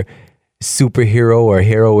see their superhero or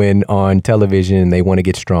heroine on television and they want to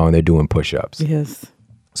get strong. They're doing push-ups. Yes.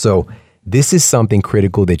 So this is something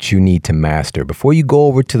critical that you need to master. Before you go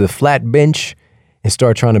over to the flat bench and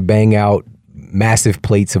start trying to bang out massive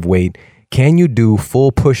plates of weight, can you do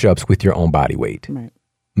full push-ups with your own body weight? Right.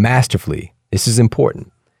 Masterfully. This is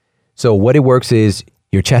important. So what it works is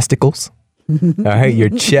your chesticles, all right, your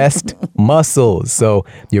chest muscles. So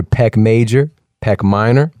your pec major, pec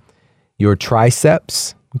minor, your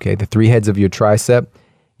triceps, okay, the 3 heads of your tricep,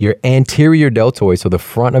 your anterior deltoid, so the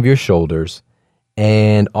front of your shoulders,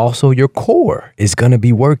 and also your core is going to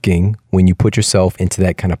be working when you put yourself into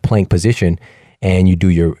that kind of plank position and you do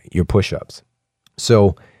your push-ups.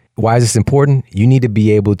 So why is this important? You need to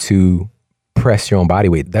be able to press your own body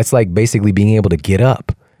weight. That's like basically being able to get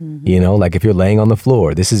up, like if you're laying on the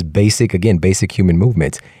floor. This is basic human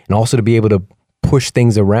movements. And also to be able to push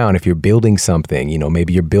things around. If you're building something,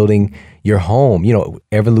 maybe you're building your home,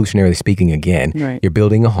 evolutionarily speaking, again, Right. you're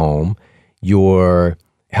building a home, you're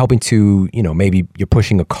helping to, maybe you're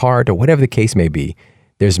pushing a cart or whatever the case may be.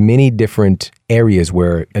 There's many different areas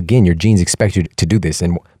where, again, your genes expect you to do this.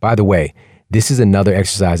 And by the way, this is another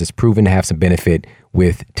exercise that's proven to have some benefit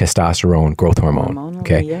with testosterone, growth hormone.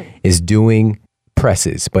 Okay. Yep. Is doing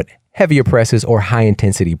presses, but heavier presses or high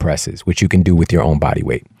intensity presses, which you can do with your own body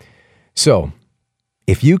weight. So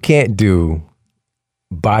if you can't do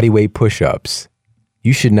body weight push-ups,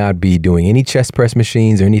 you should not be doing any chest press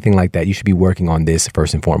machines or anything like that. You should be working on this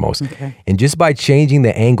first and foremost. Okay. And just by changing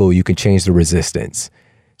the angle, you can change the resistance.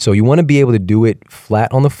 So you want to be able to do it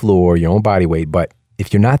flat on the floor, your own body weight. But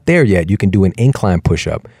if you're not there yet, you can do an incline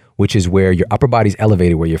push-up, which is where your upper body's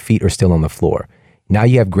elevated, where your feet are still on the floor. Now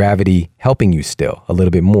you have gravity helping you still a little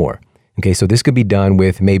bit more. Okay, so this could be done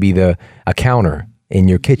with maybe a counter in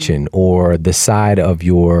your kitchen or the side of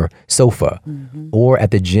your sofa, or at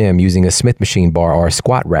the gym using a Smith machine bar or a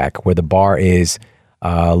squat rack where the bar is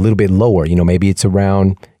a little bit lower. Maybe it's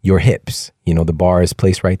around your hips. The bar is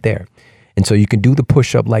placed right there. And so you can do the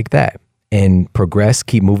push-up like that and progress,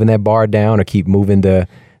 keep moving that bar down or keep moving the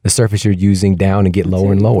surface you're using down and get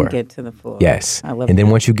lower and lower. Get to the floor. Yes. I love and then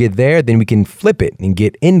that. once you get there, then we can flip it and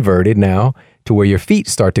get inverted now to where your feet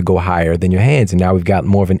start to go higher than your hands. And now we've got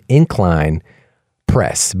more of an incline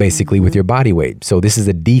press basically with your body weight. So this is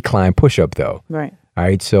a decline push-up though. Right. All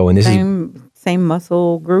right. So, and this Same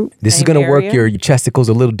muscle group. is same going to work area? your chesticles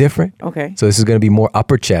a little different. Okay. So this is going to be more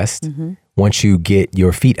upper chest once you get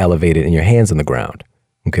your feet elevated and your hands on the ground.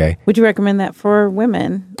 Okay. Would you recommend that for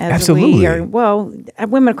women? As Absolutely. We are, well,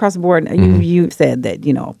 women across the board. You said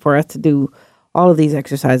that, for us to do all of these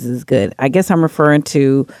exercises is good. I guess I'm referring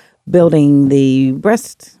to building the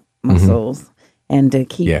breast muscles and to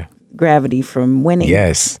keep gravity from winning.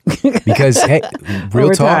 Yes. Because, hey, real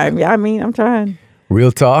Over talk. time. Yeah, I'm trying.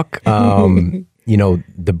 Real talk.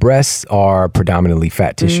 The breasts are predominantly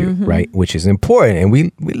fat tissue, right? Which is important, and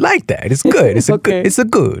we like that. It's good. It's Okay. a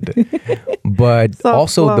good. But Soft,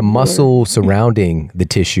 also the fluffy. muscle surrounding the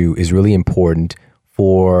tissue is really important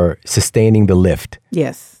for sustaining the lift.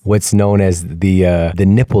 Yes. What's known as the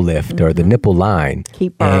nipple lift or the nipple line.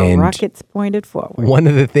 Keep our And rockets pointed forward. one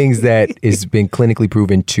of the things that has been clinically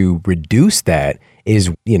proven to reduce that is,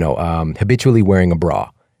 habitually wearing a bra,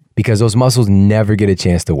 because those muscles never get a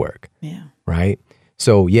chance to work. Yeah. Right?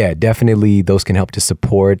 So yeah, definitely those can help to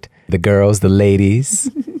support the girls, the ladies,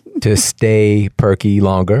 to stay perky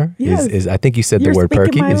longer. Yes. Is I think you said You're the word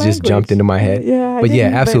perky. speaking my It's just language. jumped into my head. Yeah, I but yeah,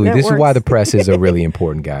 didn't, but absolutely. that This is why works. the presses are really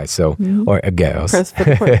important, guys. So, or girls. Press for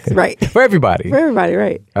the press. Right. For everybody. For everybody,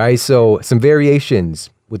 right. All right, so some variations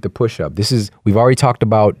with the push-up. We've already talked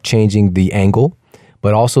about changing the angle,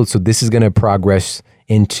 but also, so this is going to progress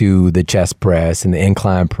into the chest press and the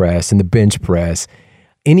incline press and the bench press.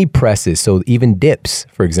 Any presses, so even dips,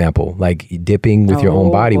 for example, like dipping with your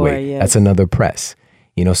own body weight, yes. that's another press.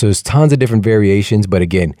 So there's tons of different variations, but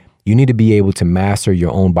again, you need to be able to master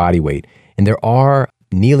your own body weight. And there are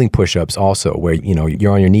kneeling push-ups also where,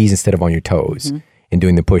 you're on your knees instead of on your toes and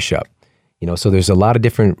doing the push-up. So there's a lot of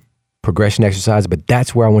different progression exercises, but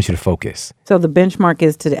that's where I want you to focus. So the benchmark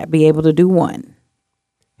is to be able to do one.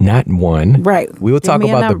 Not one. Right. We will Give talk me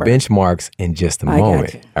a about the number. benchmarks in just a I got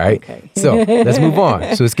moment. you. All right. Okay. So let's move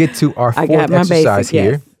on. So let's get to our I fourth got my exercise basic.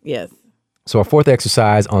 here. Yes. So our fourth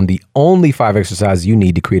exercise on the only 5 exercises you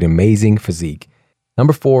need to create amazing physique.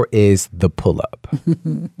 Number 4 is the pull-up.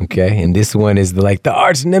 Okay. And this one is the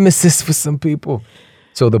arch nemesis for some people.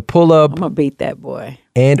 So the pull-up I'm going to beat that boy.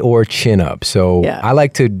 and or chin up. So Yeah. I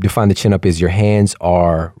like to define the chin up as your hands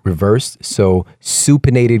are reversed. So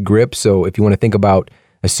supinated grip. So if you want to think about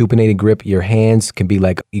a supinated grip, your hands can be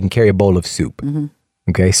like, you can carry a bowl of soup.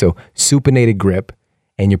 Okay. So supinated grip,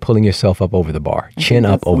 and you're pulling yourself up over the bar, chin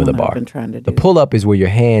up that's the over the one I've bar. been trying to The do. pull up is where your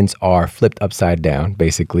hands are flipped upside down,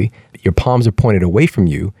 basically. Your palms are pointed away from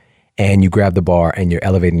you, and you grab the bar and you're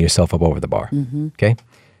elevating yourself up over the bar. Okay.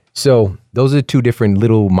 So those are 2 different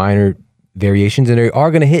little minor variations, and they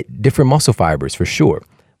are going to hit different muscle fibers for sure.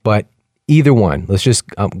 But either one,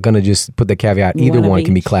 I'm going to just put the caveat, either One of one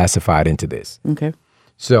can be each. classified into this. Okay.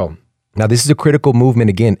 So now this is a critical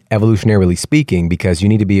movement, again, evolutionarily speaking, because you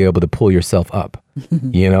need to be able to pull yourself up.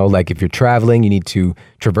 Like if you're traveling, you need to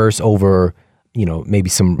traverse over, maybe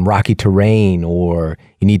some rocky terrain, or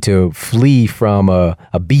you need to flee from a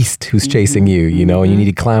beast who's chasing you, and you need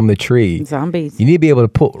to climb the tree. Zombies. You need to be able to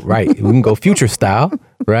pull, right? We can go future style,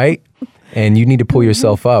 right? And you need to pull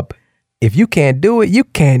yourself up. If you can't do it, you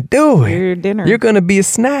can't do it. Your dinner. You're going to be a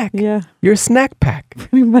snack. Yeah. You're a snack pack.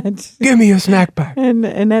 Pretty much. Give me a snack pack. And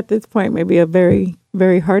at this point, maybe a very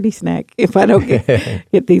very hearty snack if I don't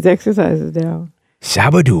get these exercises down.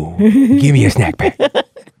 Shabadoo, give me a snack pack.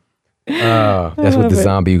 That's what the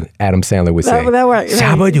zombie Adam Sandler would say.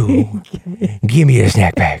 Shabadoo, give me a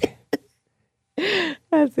snack pack.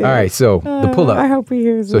 That's it. All right, so the pull-up. I hope he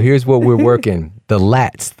hears So it. here's what we're working. The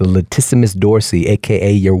lats, the latissimus dorsi,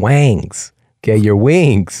 a.k.a. your wangs. Okay, your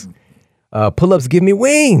wings. Pull-ups give me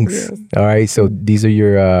wings. Yes. All right, so these are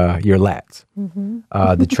your lats. Mm-hmm.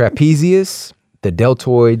 The trapezius, the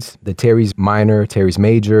deltoids, the teres minor, teres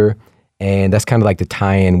major, and that's kind of like the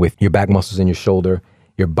tie-in with your back muscles and your shoulder.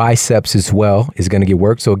 Your biceps as well is going to get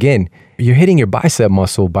worked. So again, you're hitting your bicep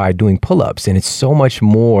muscle by doing pull-ups, and it's so much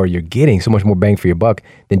more, you're getting so much more bang for your buck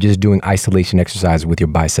than just doing isolation exercises with your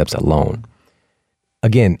biceps alone.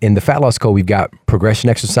 Again, in the Fat Loss Code, we've got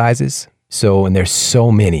progression exercises. So, and there's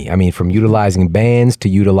so many. I mean, from utilizing bands to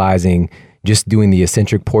utilizing just doing the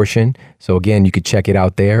eccentric portion. So again, you could check it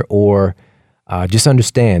out there, or just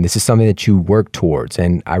understand this is something that you work towards.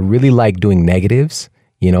 And I really like doing negatives.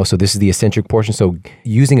 So this is the eccentric portion. So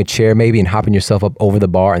using a chair maybe and hopping yourself up over the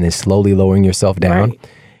bar and then slowly lowering yourself down. Right.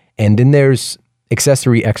 And then there's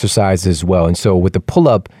accessory exercises as well. And so with the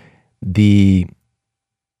pull-up, the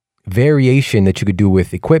variation that you could do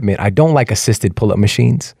with equipment, I don't like assisted pull-up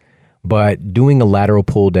machines, but doing a lateral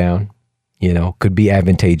pull down, could be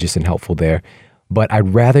advantageous and helpful there. But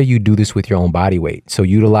I'd rather you do this with your own body weight. So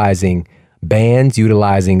utilizing bands,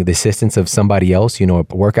 utilizing the assistance of somebody else, a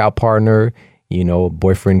workout partner,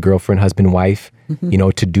 boyfriend, girlfriend, husband, wife,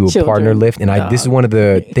 to do a partner lift. And this is one of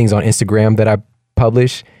the things on Instagram that I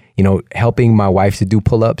publish, helping my wife to do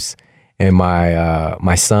pull-ups, and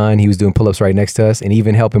my son, he was doing pull-ups right next to us, and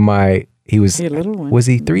even helping was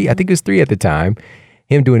he 3? I think he was 3 at the time,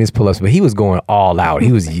 him doing his pull-ups, but he was going all out.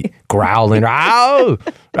 He was growling, "Ow!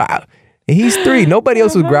 Ow!" And he's 3. Nobody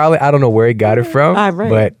else was growling. I don't know where he got it from,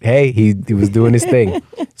 but hey, he was doing his thing.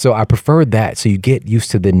 So I prefer that. So you get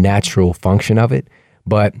used to the natural function of it.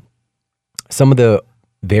 But some of the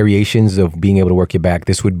variations of being able to work your back,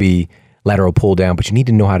 this would be lateral pull down, but you need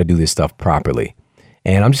to know how to do this stuff properly.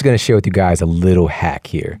 And I'm just going to share with you guys a little hack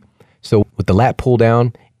here. So with the lat pull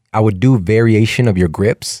down, I would do variation of your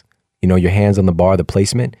grips, your hands on the bar, the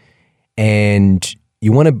placement. And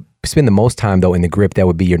you want to spend the most time though in the grip that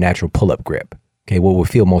would be your natural pull-up grip. Okay, what would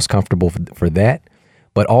feel most comfortable for that.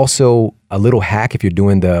 But also a little hack if you're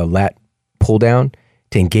doing the lat pull down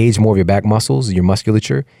to engage more of your back muscles, your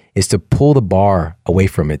musculature, is to pull the bar away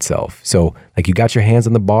from itself. So like you got your hands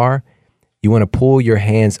on the bar, you want to pull your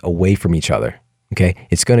hands away from each other. Okay,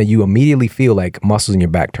 you immediately feel like muscles in your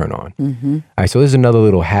back turn on. Mm-hmm. All right, so there's another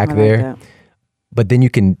little hack there. But then you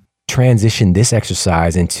can transition this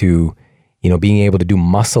exercise into being able to do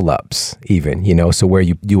muscle ups even, so where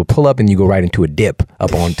you do a pull up and you go right into a dip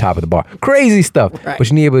up on top of the bar. Crazy stuff. Right. But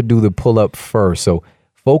you need to be able to do the pull up first. So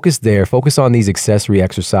focus there. Focus on these accessory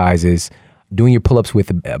exercises, doing your pull ups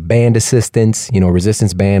with a band assistance,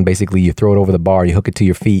 resistance band. Basically, you throw it over the bar, you hook it to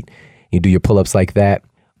your feet, you do your pull ups like that.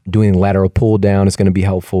 Doing lateral pull down is going to be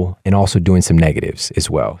helpful, and also doing some negatives as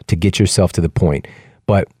well to get yourself to the point.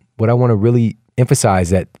 But what I want to really emphasize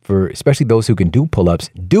that for especially those who can do pull-ups,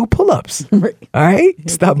 right. All right?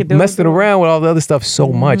 Stop messing around with all the other stuff so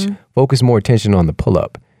much. Focus more attention on the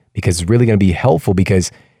pull-up, because it's really going to be helpful,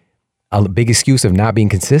 because a big excuse of not being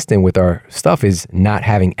consistent with our stuff is not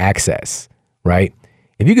having access, right?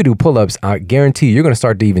 If you could do pull-ups, I guarantee you're going to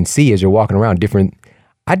start to even see as you're walking around different.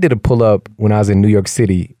 I did a pull-up when I was in New York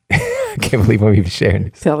City. I can't believe I'm even sharing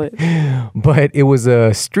this. Tell it. But it was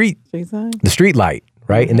a street light.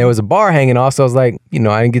 Right. And there was a bar hanging off. So I was like, I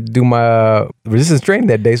didn't get to do my resistance training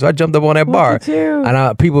that day. So I jumped up on that bar.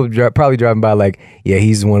 And people probably driving by like, yeah,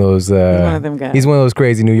 he's one of those. He's one of them guys. He's one of those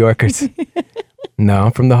crazy New Yorkers. No,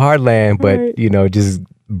 I'm from the heartland, but, just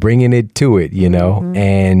bringing it to it, Mm-hmm.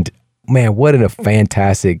 And man, what a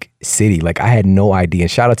fantastic city. Like I had no idea.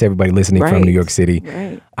 And shout out to everybody listening from New York City.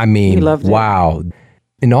 Right. I mean, wow.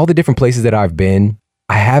 In all the different places that I've been,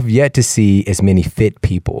 I have yet to see as many fit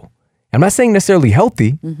people. I'm not saying necessarily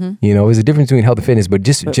healthy, there's a difference between health and fitness, but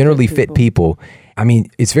just generally fit people. I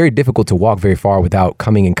mean, it's very difficult to walk very far without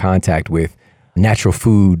coming in contact with a natural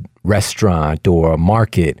food restaurant or a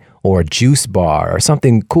market or a juice bar or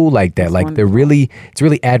something cool like that. That's like wonderful. It's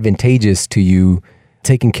really advantageous to you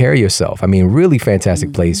taking care of yourself. I mean, really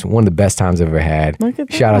fantastic place. One of the best times I've ever had.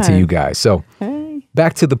 Shout out to you guys. So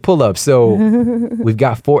back to the pull-ups. So we've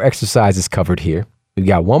got 4 exercises covered here. We've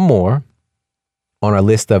got one more on our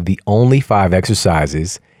list of the only 5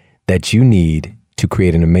 exercises that you need to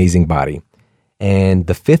create an amazing body. And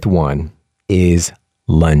the 5th one is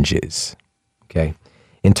lunges. Okay.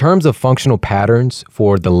 In terms of functional patterns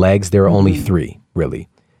for the legs, there are only 3, really.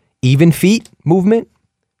 even feet movement,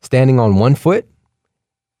 standing on one foot,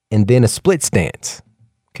 and then a split stance.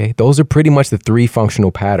 Okay, those are pretty much the 3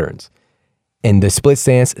 functional patterns. And the split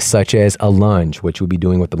stance, such as a lunge, which we'll be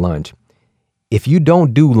doing with the lunge. If you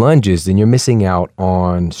don't do lunges, then you're missing out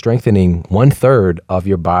on strengthening 1/3 of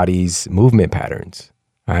your body's movement patterns,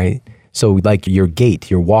 right? So like your gait,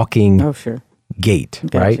 your walking gait,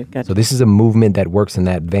 right? Gotcha. So this is a movement that works in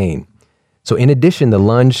that vein. So in addition, the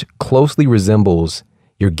lunge closely resembles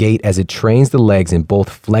your gait as it trains the legs in both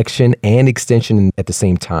flexion and extension at the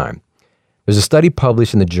same time. There's a study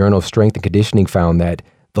published in the Journal of Strength and Conditioning found that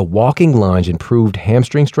the walking lunge improved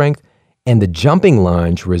hamstring strength, and the jumping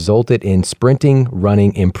lunge resulted in sprinting,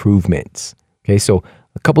 running improvements. Okay, so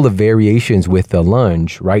a couple of variations with the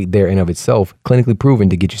lunge right there in of itself, clinically proven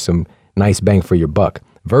to get you some nice bang for your buck,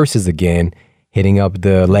 versus again, hitting up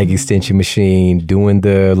the leg extension machine, doing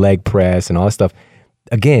the leg press and all that stuff.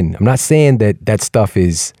 Again, I'm not saying that that stuff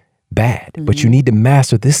is bad, but you need to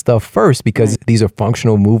master this stuff first because these are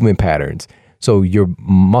functional movement patterns. So your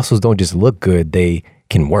muscles don't just look good, they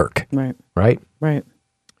can work. Right?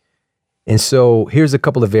 And so here's a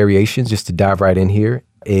couple of variations just to dive right in here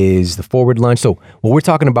is the forward lunge. So what we're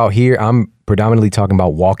talking about here, I'm predominantly talking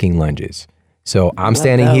about walking lunges. So I'm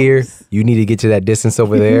standing here. You need to get to that distance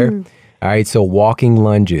over there. All right. So walking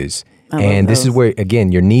lunges. And this is where,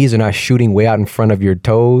 again, your knees are not shooting way out in front of your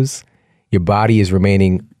toes. Your body is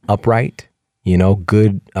remaining upright,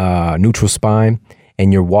 good neutral spine.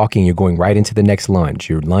 And you're walking, you're going right into the next lunge.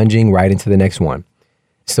 You're lunging right into the next one.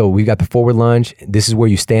 So we've got the forward lunge. This is where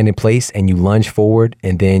you stand in place and you lunge forward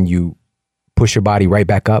and then you push your body right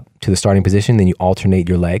back up to the starting position. Then you alternate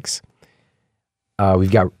your legs.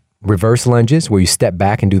 We've got reverse lunges where you step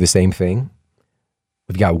back and do the same thing.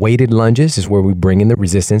 We've got weighted lunges. This is where we bring in the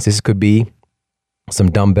resistance. This could be some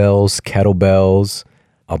dumbbells, kettlebells,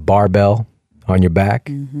 a barbell on your back.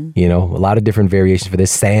 A lot of different variations for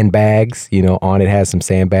this. Sandbags, on it has some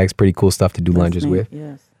sandbags. Pretty cool stuff to do lunges with.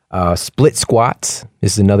 Split squats.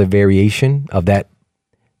 This is another variation of that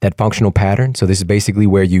functional pattern. So this is basically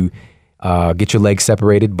where you get your legs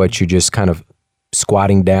separated, but you're just kind of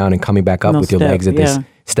squatting down and coming back up with your legs at this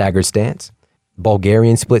staggered stance.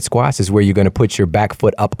 Bulgarian split squats is where you're going to put your back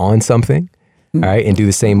foot up on something, all right, and do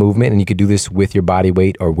the same movement. And you could do this with your body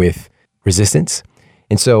weight or with resistance.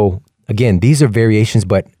 And so, again, these are variations,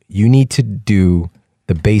 but you need to do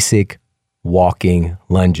the basic walking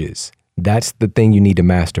lunges. That's the thing you need to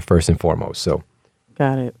master first and foremost. So,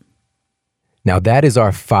 got it. Now that is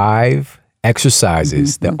our 5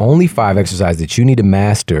 exercises, the only 5 exercises that you need to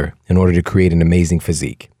master in order to create an amazing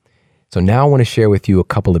physique. So now I want to share with you a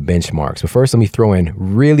couple of benchmarks. But first, let me throw in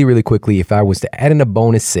really, really quickly, if I was to add in a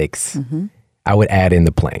bonus 6, I would add in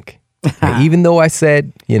the plank. Now, even though I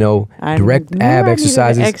said, direct ab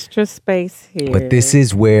exercises. Extra space here. But this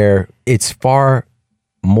is where it's far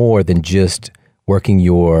more than just working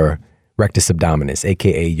your rectus abdominis,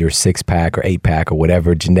 aka your 6-pack or 8-pack or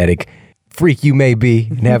whatever genetic freak you may be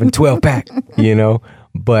and having 12-pack,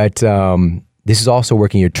 But this is also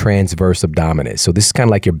working your transverse abdominis. So this is kind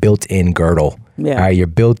of like your built-in girdle, your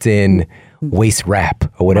built-in waist wrap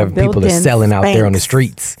or whatever people are selling out there on the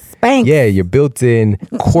streets. Spanx. Yeah, your built-in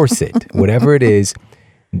corset, whatever it is.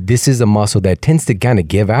 This is a muscle that tends to kind of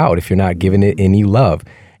give out if you're not giving it any love.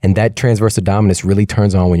 And that transverse abdominis really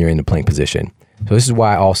turns on when you're in the plank position. So this is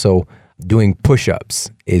why also doing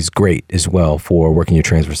push-ups is great as well for working your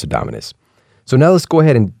transverse abdominis. So now let's go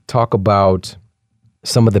ahead and talk about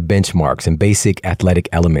some of the benchmarks and basic athletic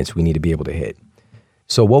elements we need to be able to hit.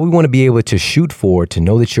 So what we want to be able to shoot for to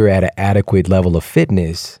know that you're at an adequate level of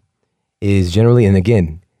fitness is generally, and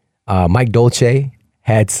again, Mike Dolce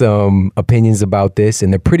had some opinions about this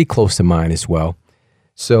and they're pretty close to mine as well.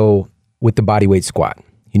 So with the bodyweight squat,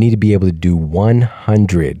 you need to be able to do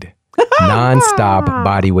 100 nonstop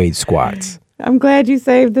bodyweight squats. I'm glad you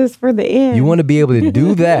saved this for the end. You want to be able to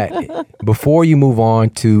do that before you move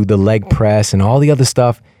on to the leg press and all the other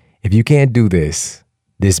stuff. If you can't do this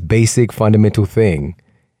basic fundamental thing,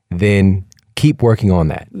 then keep working on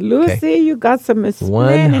that. Lucy, okay? You got some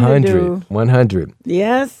explaining to do. 100.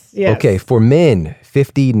 Yes. Okay, for men,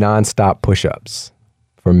 50 nonstop push-ups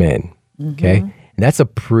for men, okay? And that's a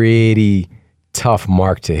pretty tough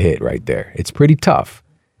mark to hit right there. It's pretty tough,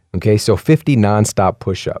 okay? So 50 nonstop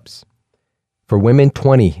push-ups. For women,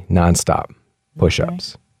 20 nonstop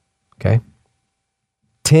push-ups, okay?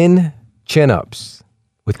 10 chin-ups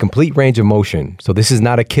with complete range of motion. So this is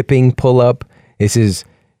not a kipping pull-up. This is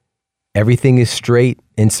everything is straight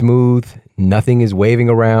and smooth. Nothing is waving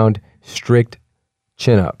around. Strict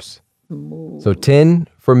chin-ups. So 10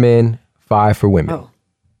 for men, 5 for women.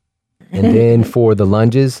 And then for the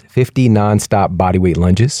lunges, 50 nonstop bodyweight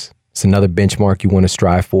lunges. It's another benchmark you want to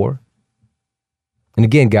strive for. And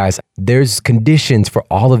again, guys, there's conditions for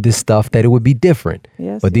all of this stuff that it would be different.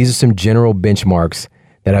 Yes, but these are some general benchmarks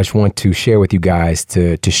that I just want to share with you guys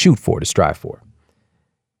to shoot for, to strive for.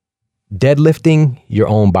 Deadlifting your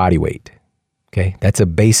own body weight. Okay, that's a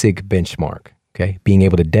basic benchmark. Okay, being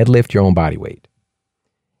able to deadlift your own body weight.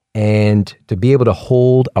 And to be able to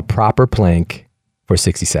hold a proper plank for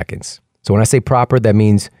 60 seconds. So when I say proper, that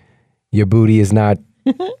means your booty is not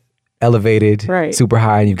elevated super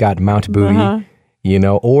high and you've got mounted booty, you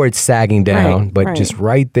know, or it's sagging down, but just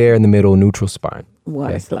right there in the middle, neutral spine.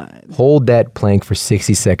 Water slide. Hold that plank for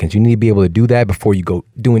 60 seconds. You need to be able to do that before you go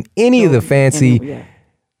doing any of the fancy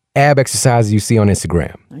ab exercises you see on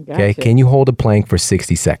Instagram. Okay, can you hold a plank for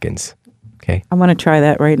 60 seconds? Okay, I'm gonna try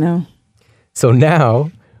that right now. So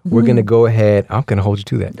now we're gonna go ahead. I'm gonna hold you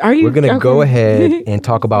to that. Are you? We're gonna go ahead and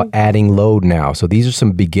talk about adding load now. So these are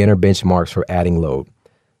some beginner benchmarks for adding load.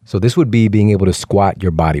 So this would be being able to squat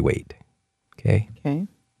your body weight. Okay. Okay.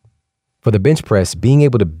 For the bench press, being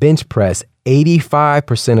able to bench press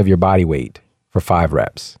 85% of your body weight for 5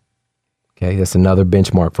 reps. Okay, that's another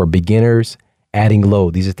benchmark for beginners. Adding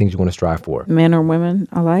load. These are things you want to strive for. Men or women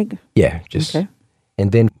alike? Yeah, just. Okay.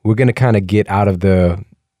 And then we're going to kind of get out of the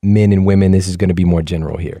men and women. This is going to be more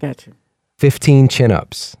general here. Gotcha. 15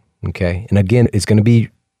 chin-ups. Okay. And again, it's going to be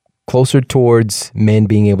closer towards men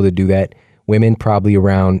being able to do that. Women probably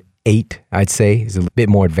around 8, I'd say, is a bit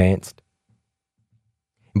more advanced.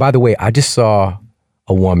 And by the way, I just saw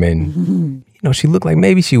a woman, you know, she looked like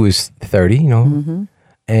maybe she was 30, you know,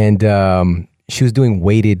 and she was doing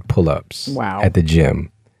weighted pull-ups at the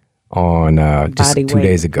gym on just 2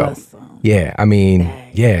 days ago. Yeah, I mean,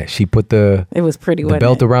 she put the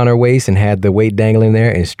belt around her waist and had the weight dangling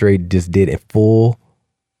there and straight just did a full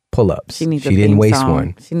pull-ups. She didn't waste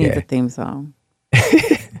one. She needs a theme song.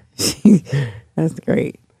 That's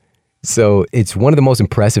great. So it's one of the most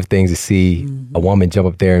impressive things to see a woman jump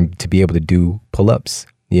up there and to be able to do pull-ups,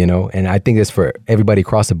 you know, and I think that's for everybody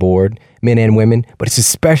across the board, men and women, but it's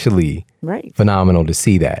especially phenomenal to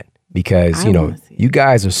see that because, you know, you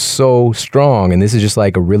guys are so strong, and this is just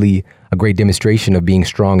like a great demonstration of being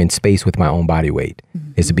strong in space with my own body weight,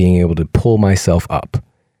 is being able to pull myself up.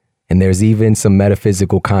 And there's even some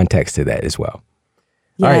metaphysical context to that as well.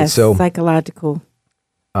 Yes, all right, so psychological.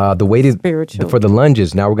 The weighted, spiritual. For the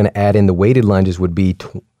lunges, now we're going to add in the weighted lunges would be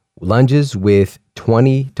lunges with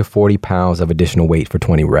 20 to 40 pounds of additional weight for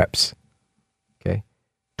 20 reps. Okay.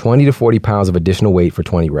 20 to 40 pounds of additional weight for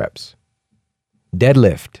 20 reps.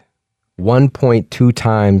 Deadlift, 1.2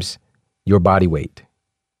 times your body weight.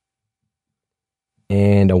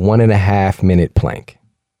 And a 1.5 minute plank.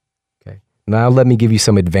 Okay. Now let me give you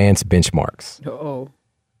some advanced benchmarks.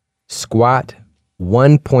 Squat,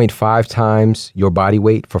 1.5 times your body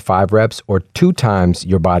weight for 5 reps or 2 times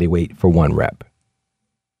your body weight for 1 rep.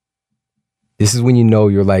 This is when you know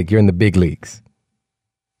you're in the big leagues.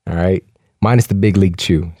 All right. Minus the big league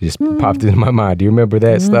chew. Just popped into my mind. Do you remember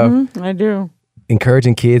that stuff? I do.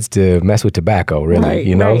 Encouraging kids to mess with tobacco, really.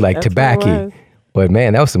 You know, like tobacco. But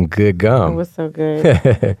man, that was some good gum. It was so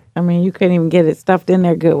good. I mean, you couldn't even get it stuffed in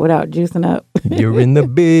there good without juicing up. You're in the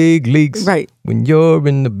big leagues. Right. When you're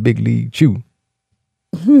in the big league chew.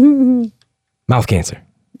 Mouth cancer.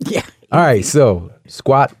 Yeah. All right. So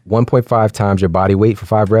squat 1.5 times your body weight for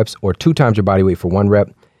 5 reps or 2 times your body weight for 1 rep.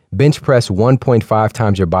 Bench press 1.5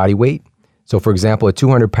 times your body weight. So for example, a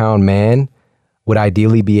 200-pound man would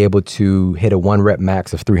ideally be able to hit a 1 rep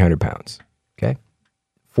max of 300 pounds. Okay.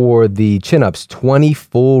 For the chin-ups, 20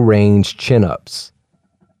 full range chin-ups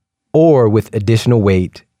or with additional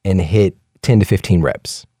weight and hit 10 to 15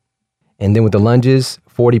 reps. And then with the lunges,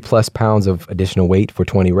 40 plus pounds of additional weight for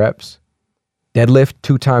 20 reps. Deadlift,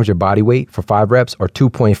 2 times your body weight for 5 reps or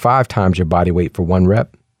 2.5 times your body weight for 1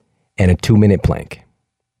 rep, and a 2-minute plank.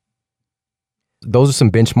 Those are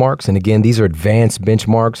some benchmarks. And again, these are advanced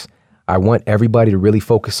benchmarks. I want everybody to really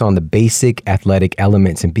focus on the basic athletic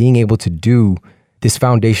elements and being able to do this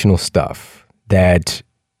foundational stuff that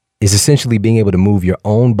is essentially being able to move your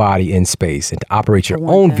own body in space and to operate your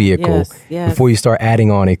own vehicle before you start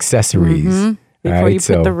adding on accessories. Before you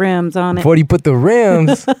put the rims on it. Before you put the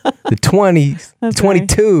rims, the 20s, the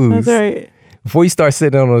 22s. That's right. Before you start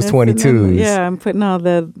sitting on those 22s. Yeah, I'm putting all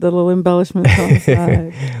the little embellishments on the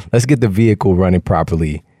side. Let's get the vehicle running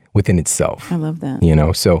properly within itself. I love that. You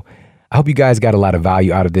know, so I hope you guys got a lot of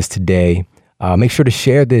value out of this today. Make sure to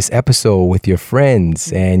share this episode with your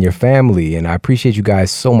friends and your family. And I appreciate you guys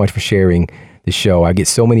so much for sharing the show. I get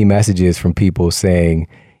so many messages from people saying,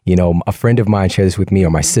 you know, a friend of mine shared this with me, or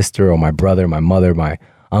my sister, or my brother, my mother, my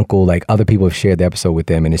uncle, like other people have shared the episode with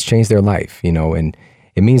them and it's changed their life, you know, and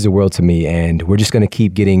it means the world to me. And we're just going to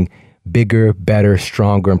keep getting bigger, better,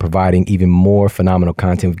 stronger, and providing even more phenomenal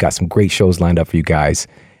content. We've got some great shows lined up for you guys.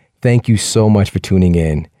 Thank you so much for tuning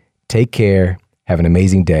in. Take care. Have an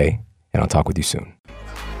amazing day. And I'll talk with you soon.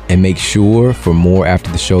 And make sure for more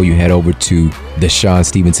after the show, you head over to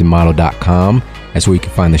theshawnstevensonmodel.com. That's where you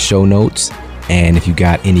can find the show notes. And if you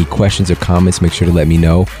got any questions or comments, make sure to let me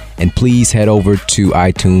know. And please head over to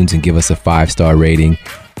iTunes and give us a 5-star rating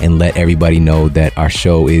and let everybody know that our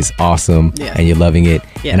show is awesome and you're loving it.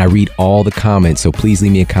 Yeah. And I read all the comments, so please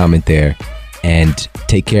leave me a comment there. And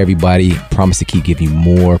take care, everybody. Promise to keep giving you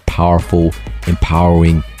more powerful,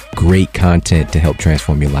 empowering, great content to help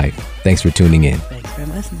transform your life. Thanks for tuning in. Thanks for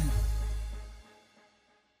listening.